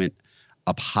action went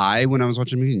up high when I was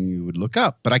watching the movie, and you would look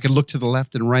up. But I could look to the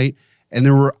left and right, and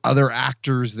there were other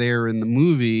actors there in the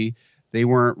movie. They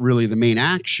weren't really the main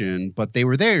action, but they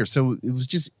were there. So it was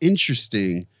just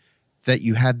interesting that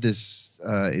you had this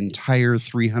entire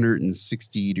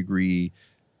 360 degree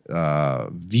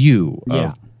view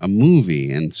of a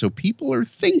movie. And so people are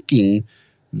thinking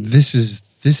this is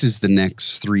the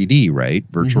next 3D, right?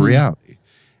 Virtual reality.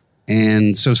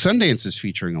 And so Sundance is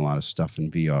featuring a lot of stuff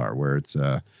in VR where it's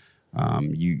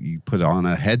you put on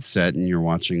a headset and you're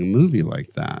watching a movie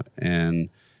like that. And,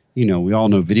 we all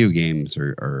know video games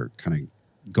are kind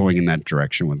of going in that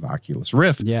direction with Oculus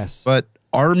Rift. Yes. But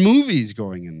are movies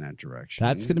going in that direction?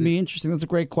 That's going to be interesting. That's a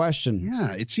great question.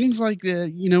 Yeah, it seems like,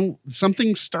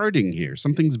 something's starting here.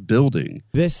 Something's building.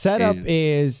 This setup And-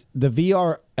 is the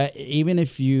VR, even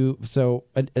if you,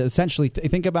 essentially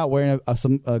think about wearing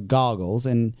some goggles,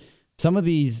 and some of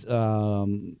these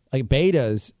like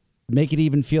betas make it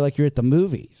even feel like you're at the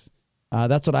movies.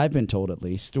 That's what I've been told, at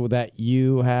least, that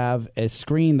you have a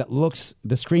screen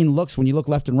the screen looks, when you look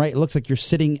left and right, it looks like you're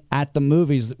sitting at the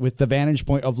movies with the vantage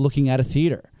point of looking at a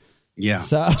theater. Yeah.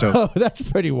 So that's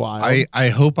pretty wild. I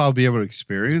hope I'll be able to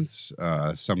experience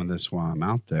some of this while I'm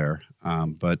out there.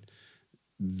 But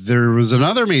there was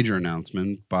another major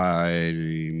announcement by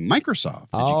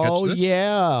Microsoft. Did you catch this?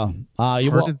 Yeah.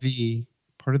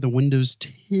 Part of the Windows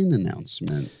 10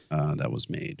 announcement that was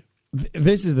made.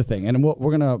 This is the thing, and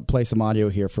we're gonna play some audio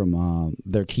here from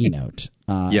their keynote.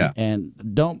 Yeah. And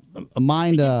don't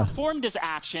mind perform this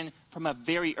action from a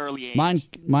very early age.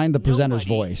 mind the presenter's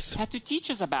Nobody voice. had to teach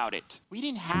us about it. We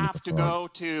didn't have to frog. go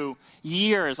to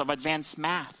years of advanced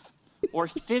math or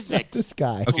physics. This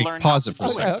guy. to Okay, learn pause how it to for a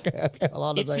do second. Okay. Hold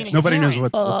on a It's second. in- Nobody knows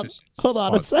Inherent. what this is. Hold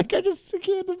on a Pause. sec. I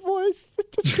can't the voice.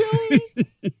 It's just killing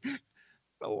me.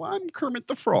 Oh, I'm Kermit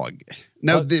the Frog.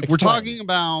 No, we're explain. talking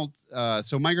about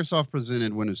so Microsoft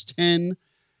presented Windows 10,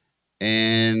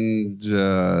 and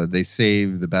they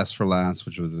saved the best for last,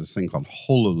 which was this thing called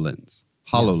HoloLens.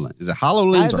 HoloLens. Is it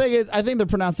HoloLens? I think they're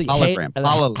pronouncing Hologram.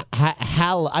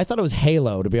 I thought it was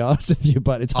Halo, to be honest with you,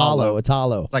 but it's Hollow. It's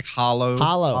Hollow. It's like Hollow.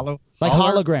 Like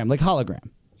hologram. Like hologram.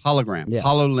 Hologram. Yes.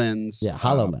 HoloLens. Yeah,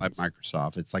 HoloLens. By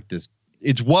Microsoft. It's like this.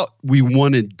 It's what we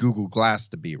wanted Google Glass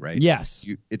to be, right? Yes.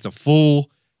 It's a full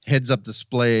heads-up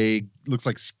display. Looks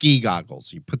like ski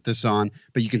goggles. You put this on,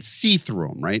 but you can see through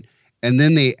them, right? And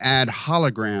then they add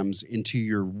holograms into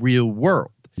your real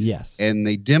world. Yes. And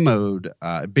they demoed,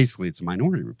 basically it's a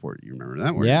Minority Report. You remember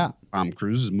that? Where Yeah. Tom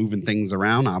Cruise is moving things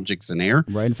around, objects in air.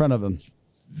 Right in front of him.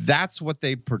 That's what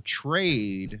they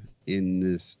portrayed in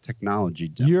this technology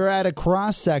demo. You're at a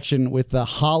cross section with the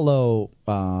Hollow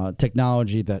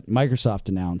technology that Microsoft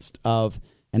announced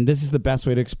and this is the best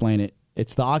way to explain it.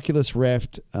 It's the Oculus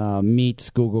Rift meets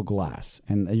Google Glass.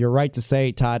 And you're right to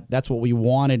say, Todd, that's what we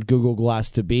wanted Google Glass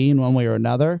to be in one way or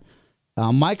another.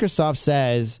 Microsoft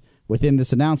says within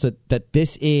this announcement that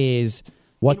this is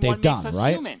what And they've what done, makes us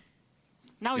right? human.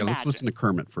 Now Yeah, let's imagine listen to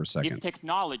Kermit for a if second.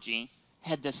 technology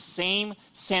had the same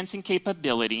sensing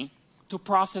capability to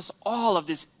process all of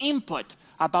this input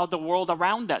about the world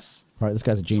around us, All right, this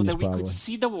guy's a so genius, that we probably. could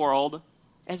see the world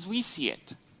as we see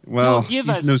it. Well, It'll give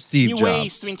he's us no Steve new Jobs.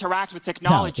 ways to interact with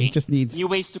technology. he just needs- new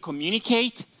ways to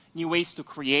communicate, new ways to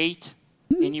create,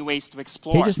 and new ways to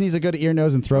explore. He just needs a good ear,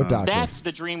 nose, and throat doctor. That's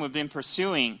the dream we've been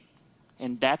pursuing,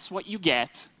 and that's what you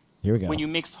get Here we go. when you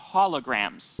mix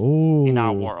holograms Ooh. in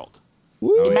our world.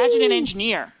 Imagine an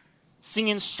engineer seeing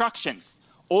instructions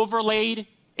overlaid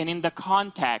and in the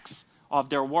context of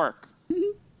their work.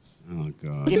 Oh,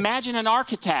 God. Imagine an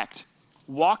architect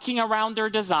walking around their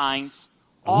designs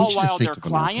I want all you to while think their of an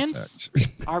clients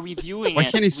architect. are reviewing Why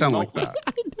it can't he sound like remotely.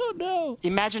 that? I don't know.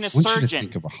 Imagine a I want you to surgeon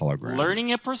think of a hologram.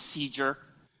 learning a procedure.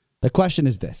 The question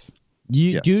is this.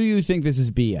 Yes. Do you think this is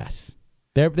BS?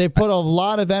 They put a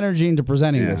lot of energy into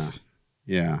presenting this.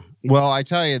 Yeah. Well, I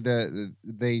tell you,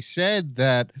 they said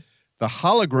that the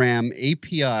hologram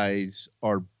APIs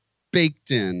are baked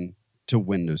in to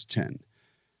Windows 10.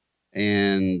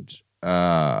 And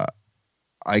I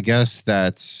guess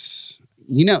that's,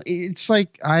 it's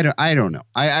like, I don't know.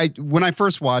 I when I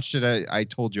first watched it, I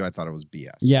told you I thought it was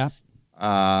BS. Yeah.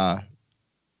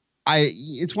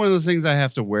 It's one of those things I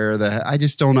have to wear that I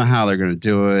just don't know how they're going to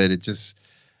do it. It just,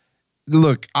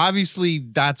 look, obviously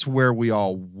that's where we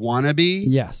all want to be.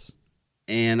 Yes.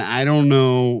 And I don't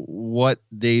know what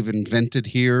they've invented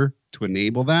here to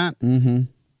enable that, Mm-hmm.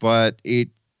 but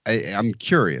I'm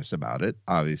curious about it,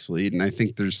 obviously, and I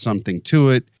think there's something to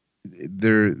it.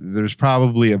 There's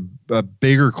probably a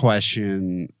bigger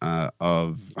question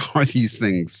of are these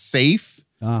things safe?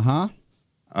 Uh-huh.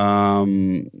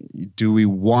 Do we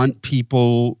want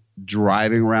people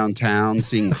driving around town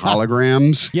seeing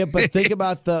holograms? Yeah, but think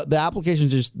about the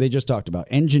applications they just talked about.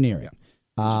 Engineering,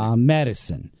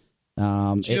 medicine.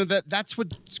 That's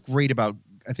what's great about,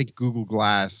 I think Google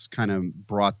Glass kind of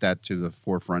brought that to the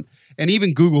forefront. And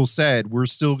even Google said, we're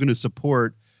still going to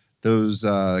support those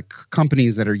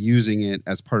companies that are using it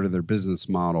as part of their business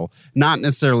model. Not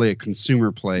necessarily a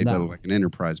consumer play, No. but like an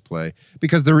enterprise play.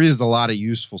 Because there is a lot of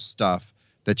useful stuff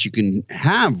that you can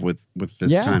have with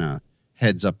this Yeah. kind of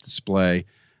heads-up display.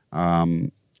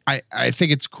 I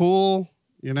think it's cool.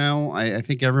 I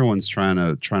think everyone's trying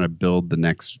to build the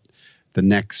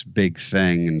next big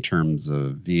thing in terms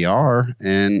of VR.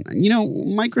 And,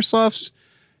 Microsoft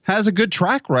has a good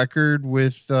track record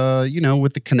with the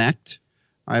Kinect.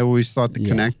 I always thought the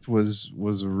Kinect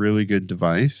was a really good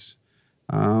device.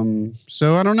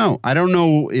 So I don't know. I don't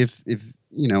know if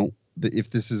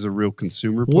this is a real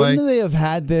consumer play. Wouldn't they have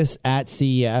had this at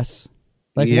CES?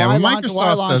 Like, yeah, why well, launch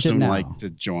Microsoft it doesn't now? like to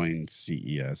join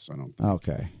CES. I don't think.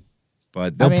 Okay.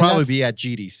 But they'll mean, probably that's- be at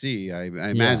GDC. I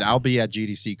imagine Yeah. I'll be at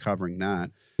GDC covering that.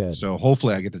 Good. So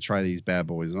hopefully I get to try these bad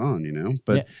boys on,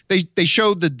 But Yeah. they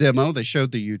showed the demo, they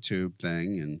showed the YouTube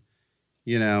thing, and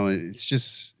it's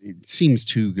just it seems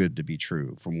too good to be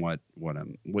true from what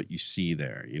you see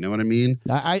there. You know what I mean?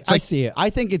 I like- see it. I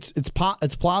think it's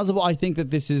plausible. I think that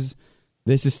this is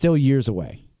still years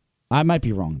away. I might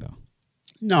be wrong though.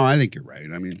 No, I think you're right.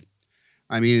 I mean,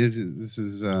 I mean, this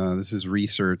is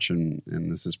research and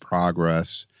this is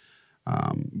progress.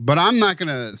 But I'm not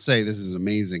gonna say this is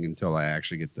amazing until I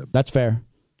actually get to That's fair.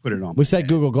 put it on. We said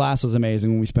Google Glass was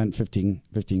amazing when we spent 15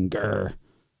 grr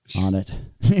on it,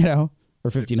 you know,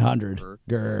 or 1,500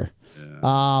 grr.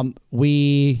 Yeah.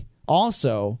 We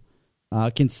also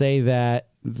can say that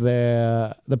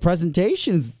the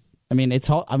presentations. I mean,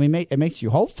 it makes you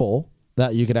hopeful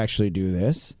that you could actually do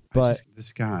this. But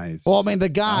this guy. Well, I mean, the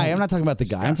guy. I'm not talking about the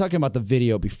guy. I'm talking about the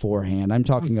video beforehand. I'm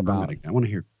talking about. I want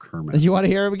to hear Kermit. You want to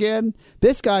hear him again?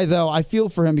 This guy, though, I feel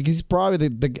for him because he's probably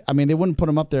the. I mean, they wouldn't put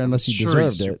him up there unless he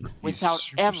deserved it. Without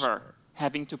ever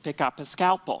having to pick up a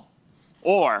scalpel.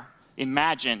 Or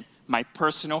imagine my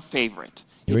personal favorite.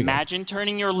 Imagine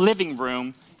turning your living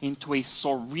room into a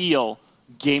surreal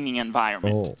gaming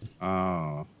environment.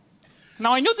 Oh.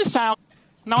 Now I know this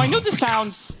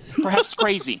sounds perhaps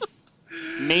crazy.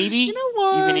 Maybe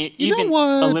even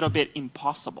a little bit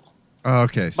impossible.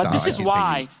 Okay, stop. But this is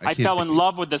why I fell in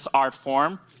love with this art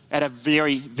form at a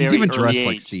very, very He's even early dressed age.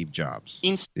 like Steve Jobs.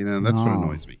 That's what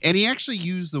annoys me. And he actually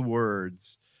used the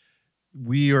words,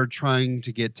 "We are trying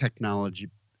to get technology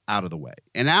out of the way."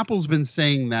 And Apple's been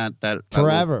saying that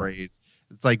forever. Phrase.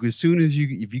 It's like as soon as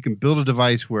if you can build a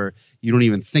device where you don't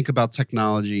even think about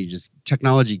technology, just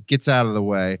technology gets out of the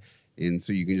way. And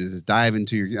so you can just dive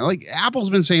into like Apple's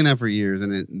been saying that for years,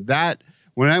 and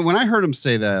when I heard him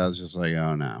say that, I was just like,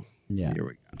 oh no, yeah, here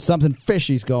we go, something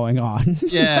fishy's going on.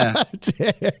 Yeah, I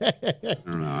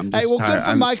don't know. I'm just hey, well, tired.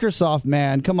 good for Microsoft,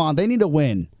 man. Come on, they need a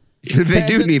win. They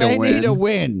do need a win. They need a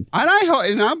win.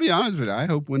 And I'll be honest with you, I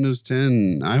hope Windows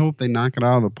 10. I hope they knock it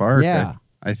out of the park. Yeah.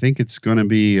 I think it's going to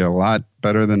be a lot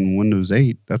better than Windows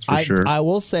 8. That's for sure. I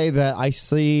will say that I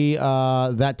see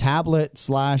that tablet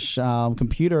 /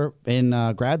 computer in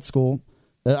grad school.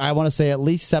 I want to say at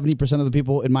least 70% of the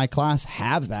people in my class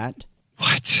have that.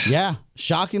 What? Yeah.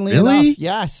 Shockingly Really? enough.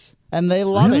 Yes. And they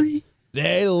love Really? it.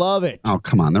 They love it. Oh,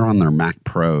 come on. They're on their Mac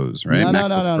Pros, right?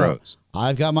 No. Pros.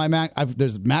 I've got my Mac.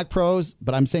 There's Mac Pros,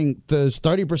 but I'm saying there's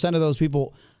 30% of those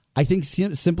people, I think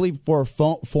simply for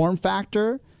form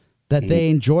factor, that they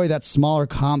enjoy that smaller,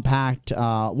 compact.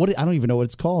 I don't even know what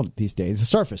it's called these days. The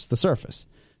Surface.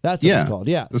 That's what it's called.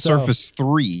 Yeah, the Surface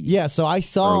 3. Yeah, so I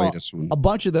saw a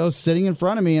bunch of those sitting in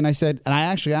front of me, and I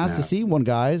actually asked to see one,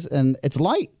 guys, and it's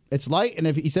light. It's light, and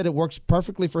if he said it works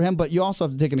perfectly for him, but you also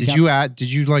have to take into account.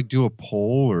 Did you like do a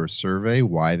poll or a survey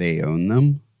why they own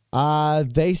them?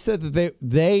 They said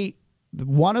that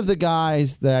one of the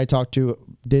guys that I talked to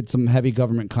did some heavy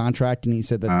government contract, and he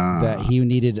said that he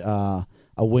needed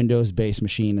a Windows-based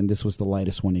machine, and this was the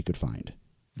lightest one he could find.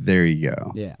 There you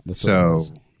go. Yeah. So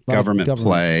government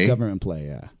play. Government play,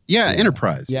 yeah. Yeah,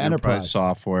 enterprise. Yeah, enterprise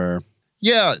software.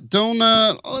 Yeah, don't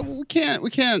we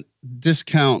can't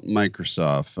discount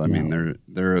Microsoft. I mean,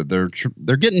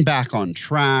 they're getting back on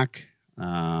track.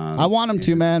 I want them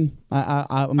to, man.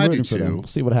 I'm rooting for them. We'll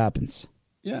see what happens.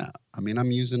 Yeah, I mean,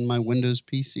 I'm using my Windows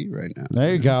PC right now.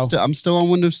 There you go. I'm still on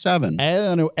Windows 7.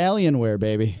 Alienware,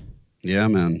 baby. Yeah,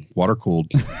 man. Water cooled.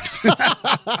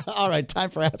 All right, time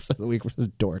for apps of the week for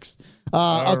the dorks.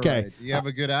 Okay. Right. Do you have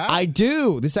a good app? I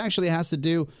do. This actually has to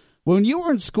do when you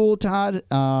were in school, Todd,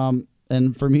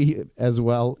 and for me as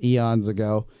well, eons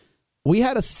ago. We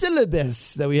had a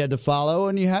syllabus that we had to follow,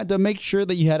 and you had to make sure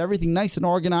that you had everything nice and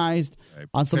organized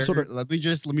on some sort of. Let me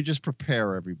just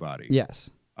prepare everybody.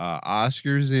 Yes.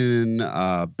 Oscar's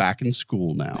back in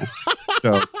school now,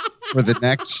 so for the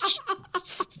next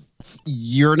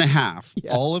year and a half,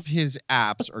 all of his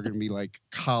apps are going to be like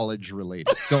college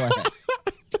related. Go ahead.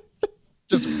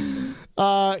 Just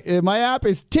my app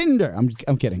is Tinder.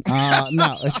 I'm kidding.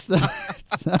 No, it's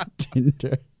not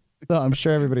Tinder. So I'm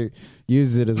sure everybody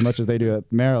uses it as much as they do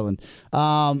at Maryland.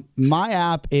 My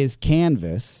app is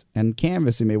Canvas, and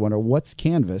Canvas, you may wonder, what's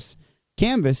Canvas?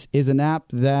 Canvas is an app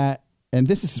that, and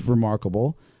this is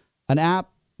remarkable, an app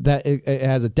that it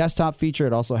has a desktop feature.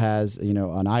 It also has, an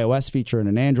iOS feature and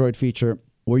an Android feature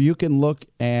where you can look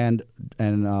and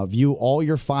view all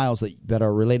your files that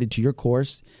are related to your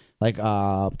course, like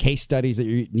case studies that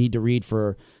you need to read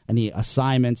for any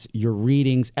assignments, your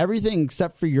readings, everything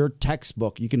except for your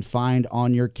textbook you can find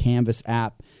on your Canvas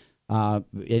app.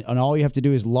 And all you have to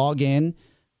do is log in.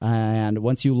 And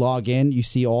once you log in, you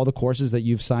see all the courses that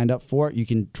you've signed up for. You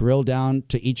can drill down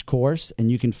to each course, and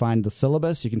you can find the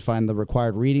syllabus. You can find the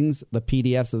required readings, the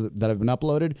PDFs that have been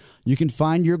uploaded. You can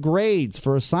find your grades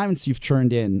for assignments you've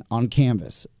turned in on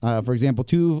Canvas. For example,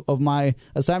 2 of my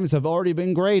assignments have already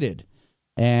been graded.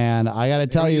 And I got to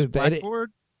tell you,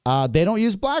 Blackboard? They don't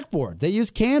use Blackboard. They use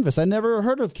Canvas. I never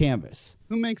heard of Canvas.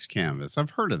 Who makes Canvas?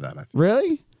 I've heard of that. I think.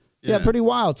 Really? Yeah, pretty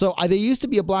wild. So they used to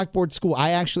be a Blackboard school. I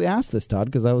actually asked this, Todd,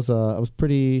 because I was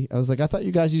like, I thought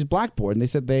you guys used Blackboard, and they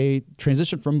said they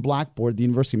transitioned from Blackboard. The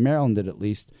University of Maryland did, at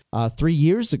least 3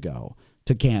 years ago,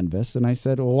 to Canvas. And I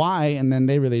said, well, why? And then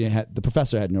they really didn't have, the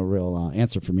professor had no real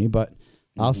answer for me. But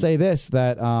I'll say this,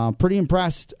 that pretty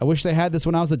impressed. I wish they had this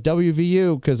when I was at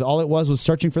WVU, because all it was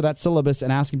searching for that syllabus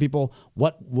and asking people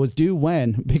what was due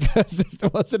when, because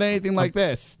it wasn't anything like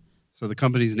this. So the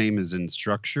company's name is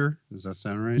Instructure. Does that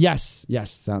sound right? Yes.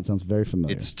 Sounds very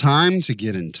familiar. It's time to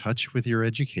get in touch with your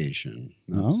education.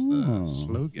 That's the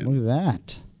slogan. Look at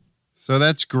that. So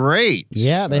that's great.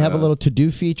 Yeah, they have a little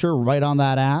to-do feature right on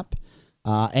that app.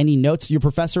 Any notes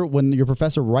when your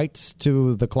professor writes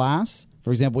to the class.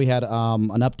 For example, we had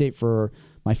an update for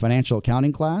my financial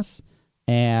accounting class,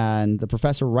 and the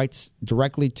professor writes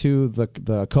directly to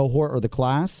the cohort or the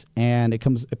class, and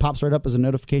it pops right up as a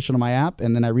notification on my app,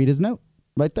 and then I read his note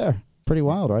right there. Pretty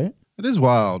wild, right? It is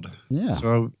wild. Yeah.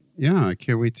 So yeah, I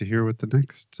can't wait to hear what the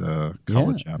next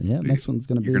college app. Yeah, next one's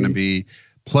going to be. You're going to be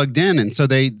plugged in, and so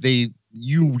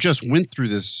you just went through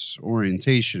this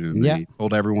orientation, and they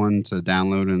told everyone to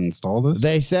download and install this.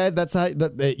 They said that's how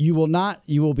that you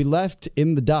will be left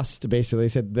in the dust. Basically, they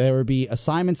said there will be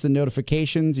assignments and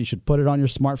notifications. You should put it on your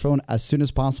smartphone as soon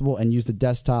as possible and use the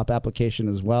desktop application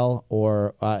as well.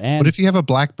 Or what if you have a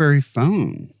BlackBerry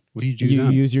phone? What do you do? You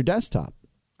then? use your desktop.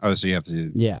 Oh, so you have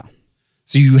to. Yeah.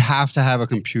 So you have to have a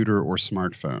computer or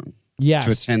smartphone. Yes.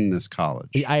 To attend this college.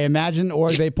 I imagine,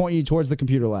 or they point you towards the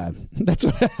computer lab. That's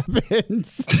what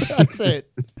happens. That's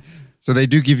it. So they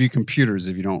do give you computers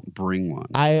if you don't bring one.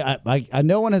 I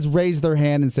no one has raised their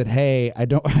hand and said, "Hey, I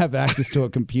don't have access to a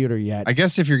computer yet." I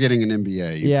guess if you're getting an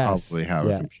MBA, you probably have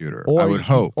a computer. I would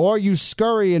hope. Or you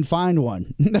scurry and find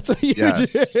one. That's what you do.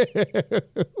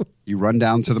 You run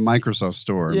down to the Microsoft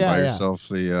store and buy yourself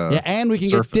the and we can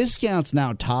Surface. get discounts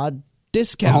now, Todd.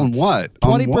 Discounts. On what?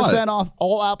 20% off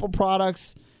all Apple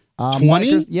products.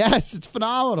 20? Yes, it's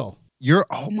phenomenal.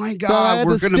 Oh my God,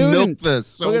 we're going to milk this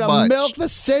so much. We're going to milk the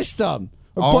system.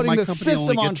 We're putting the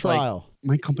system on trial.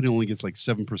 My company only gets like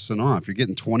 7% off. You're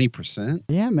getting 20%?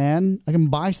 Yeah, man. I can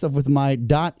buy stuff with my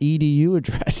 .edu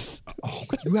address. Oh,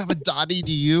 you have a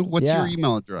 .edu? What's your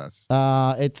email address?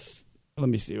 It's... Let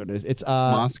me see what it is. It's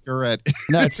Smosker at...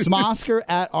 No, it's Smosker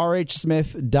at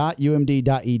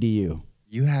rhsmith.umd.edu.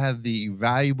 You have the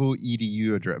valuable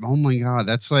edu address. Oh my God,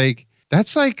 that's like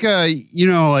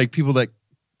like people that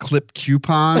clip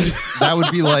coupons. That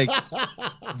would be like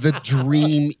the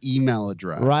dream email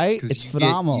address, right? It's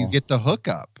phenomenal. You get the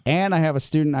hookup, and I have a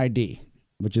student ID,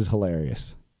 which is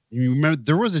hilarious. You remember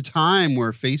there was a time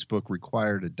where Facebook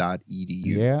required a .edu.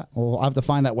 Yeah, well, I have to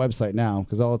find that website now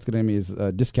because all it's going to give me is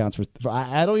discounts for.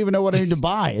 I don't even know what I need to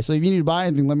buy. So if you need to buy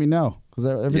anything, let me know.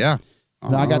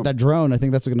 I got that drone. I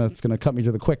think that's gonna cut me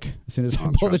to the quick as soon as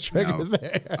I pull the trigger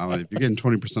there. If you're getting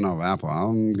 20% off Apple,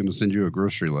 I'm gonna send you a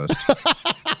grocery list.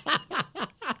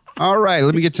 All right,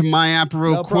 let me get to my app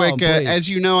real quick. As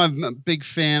you know, I'm a big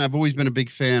fan. I've always been a big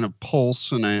fan of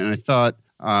Pulse, and I thought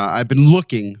I've been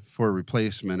looking for a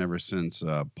replacement ever since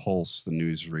Pulse, the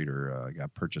newsreader,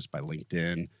 got purchased by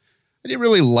LinkedIn. I didn't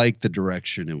really like the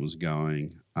direction it was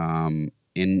going.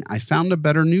 And I found a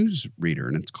better news reader,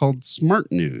 and it's called Smart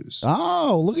News.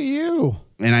 Oh, look at you.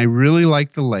 And I really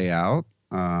like the layout.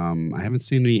 I haven't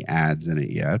seen any ads in it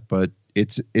yet, but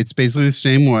it's basically the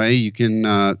same way. You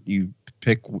can you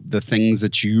pick the things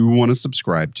that you want to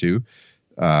subscribe to.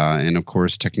 And, of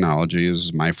course, technology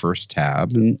is my first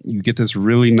tab. And you get this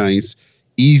really nice,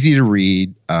 easy to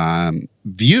read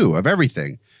view of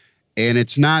everything. And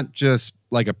it's not just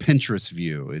like a Pinterest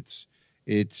view. It's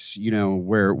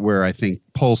where I think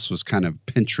Pulse was kind of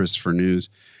Pinterest for news.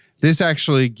 This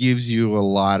actually gives you a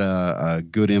lot of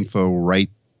good info right.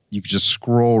 You can just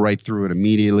scroll right through it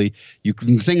immediately. The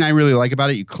thing I really like about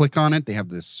it, you click on it, they have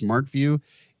this smart view.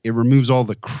 It removes all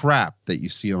the crap that you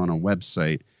see on a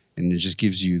website, and it just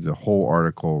gives you the whole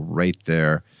article right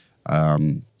there.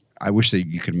 I wish that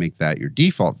you could make that your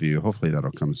default view. Hopefully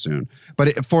that'll come soon.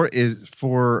 But for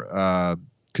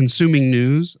consuming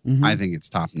news, I think it's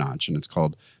top notch, and it's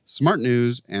called Smart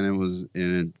News, and it was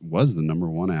the number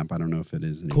one app. I don't know if it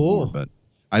is anymore, but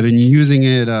I've been using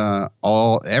it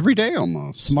every day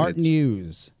almost. Smart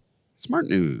News,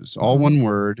 all one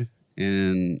word,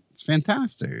 and it's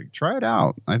fantastic. Try it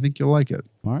out. I think you'll like it.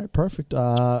 All right, perfect.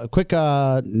 A quick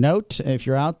note: if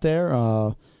you're out there,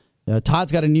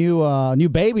 Todd's got a new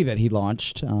baby that he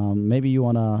launched. Maybe you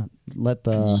want to let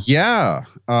the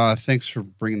thanks for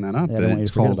bringing that up. Yeah, I don't want you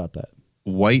to forget about that.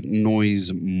 White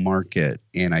Noise Market,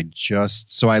 and I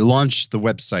launched the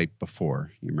website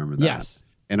before. You remember that? Yes.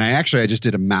 And I just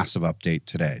did a massive update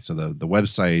today. So the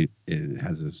website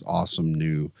has this awesome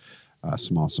new,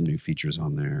 some awesome new features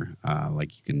on there.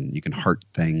 Like you can heart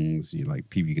things. You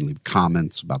can leave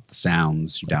comments about the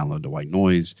sounds. You download the white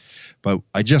noise. But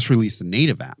I just released the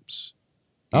native apps.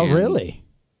 Oh, really?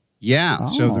 Yeah. Oh.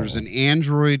 So there's an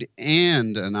Android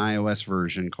and an iOS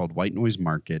version called White Noise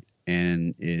Market,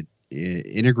 and it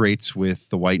integrates with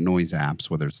the White Noise apps,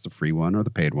 whether it's the free one or the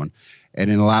paid one, and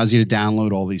it allows you to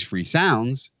download all these free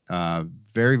sounds.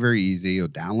 Very, very easy. You'll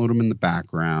download them in the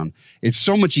background. It's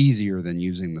so much easier than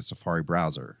using the Safari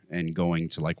browser and going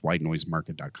to like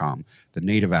whitenoisemarket.com. The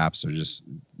native apps are just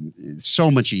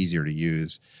so much easier to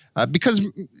use because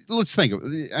let's think.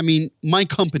 I mean, my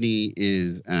company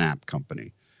is an app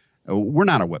company. We're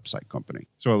not a website company.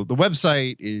 So the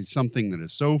website is something that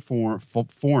is so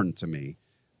foreign to me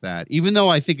that even though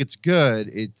I think it's good,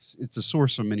 it's a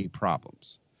source of many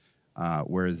problems.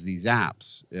 Whereas these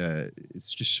apps,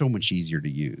 it's just so much easier to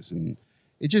use. And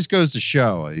it just goes to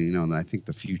show, that I think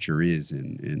the future is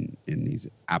in these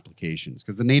applications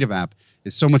because the native app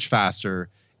is so much faster.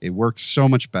 It works so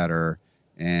much better.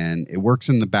 And it works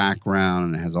in the background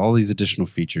and it has all these additional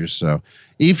features. So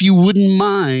if you wouldn't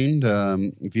mind,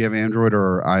 if you have Android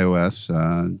or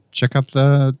iOS, check out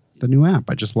the new app.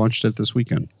 I just launched it this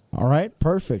weekend. All right,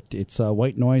 perfect. It's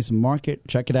White Noise Market.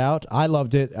 Check it out. I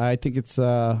loved it. I think it's.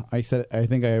 I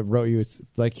think I wrote you. It's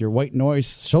like your white noise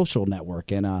social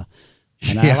network, and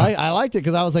yeah. I liked it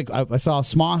because I was like I saw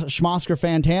Schmosker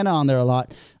Fantana on there a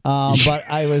lot, but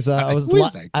I was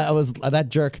that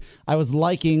jerk. I was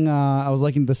liking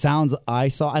the sounds I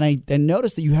saw, and I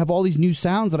noticed that you have all these new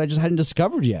sounds that I just hadn't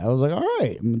discovered yet. I was like, all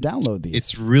right, I'm gonna download these.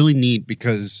 It's really neat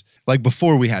because like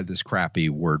before we had this crappy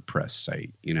WordPress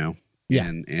site, Yeah.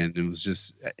 And it was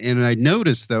just, and I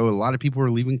noticed though, a lot of people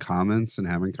were leaving comments and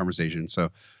having conversations.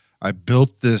 So I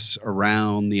built this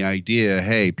around the idea,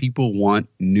 hey, people want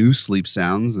new sleep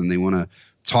sounds and they want to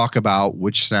talk about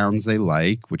which sounds they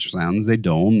like, which sounds they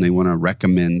don't. They want to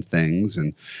recommend things.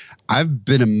 And I've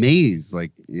been amazed.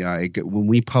 Like, when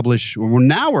we're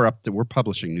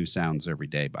publishing new sounds every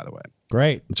day, by the way.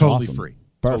 Great. Totally awesome. free.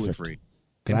 Perfect. Totally free.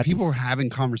 And people are having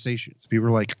conversations. People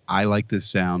are like, I like this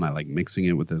sound. I like mixing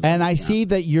it with this. And I see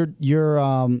that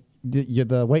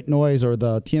the white noise or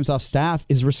the TMSoft staff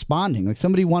is responding. Like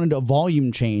somebody wanted a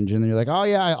volume change, and then you're like, oh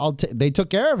yeah, they took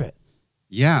care of it.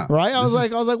 Yeah, right. I was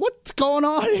like, what's going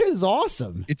on? It is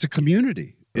awesome. It's a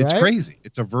community. It's right? crazy.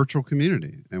 It's a virtual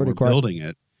community, and we're building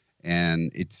it.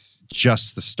 And it's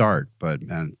just the start. But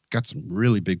man, got some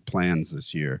really big plans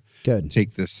this year. Good.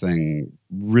 Take this thing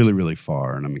really, really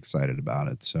far, and I'm excited about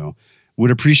it. So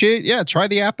would appreciate, try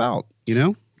the app out.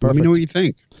 Perfect. Let me know what you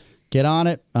think. Get on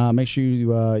it. Make sure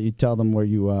you tell them where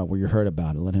you heard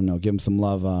about it. Let him know. Give him some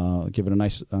love. Give it a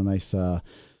nice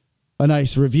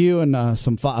review and a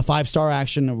 5-star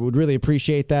action. I would really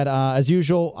appreciate that. As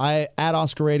usual, I at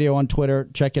Oscar Radio on Twitter.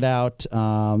 Check it out.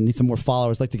 Need some more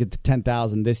followers. Like to get to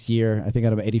 10,000 this year. I think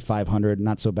out of 8,500.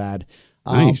 Not so bad.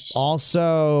 Nice.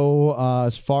 Also,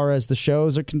 as far as the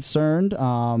shows are concerned,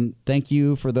 thank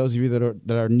you for those of you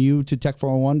that are new to Tech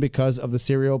 411 because of the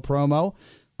Serial promo.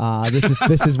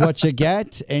 This is what you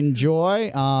get.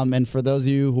 Enjoy. And for those of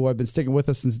you who have been sticking with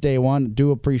us since day one,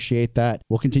 do appreciate that.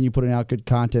 We'll continue putting out good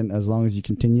content as long as you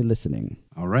continue listening.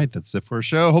 All right. That's it for our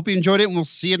show. Hope you enjoyed it, and we'll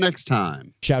see you next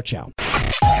time. Ciao, ciao.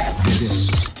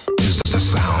 This is the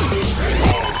sound.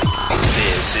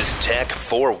 This is Tech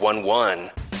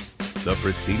 411. The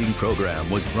preceding program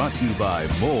was brought to you by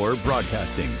More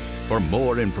Broadcasting. For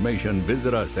more information,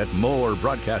 visit us at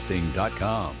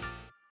morebroadcasting.com.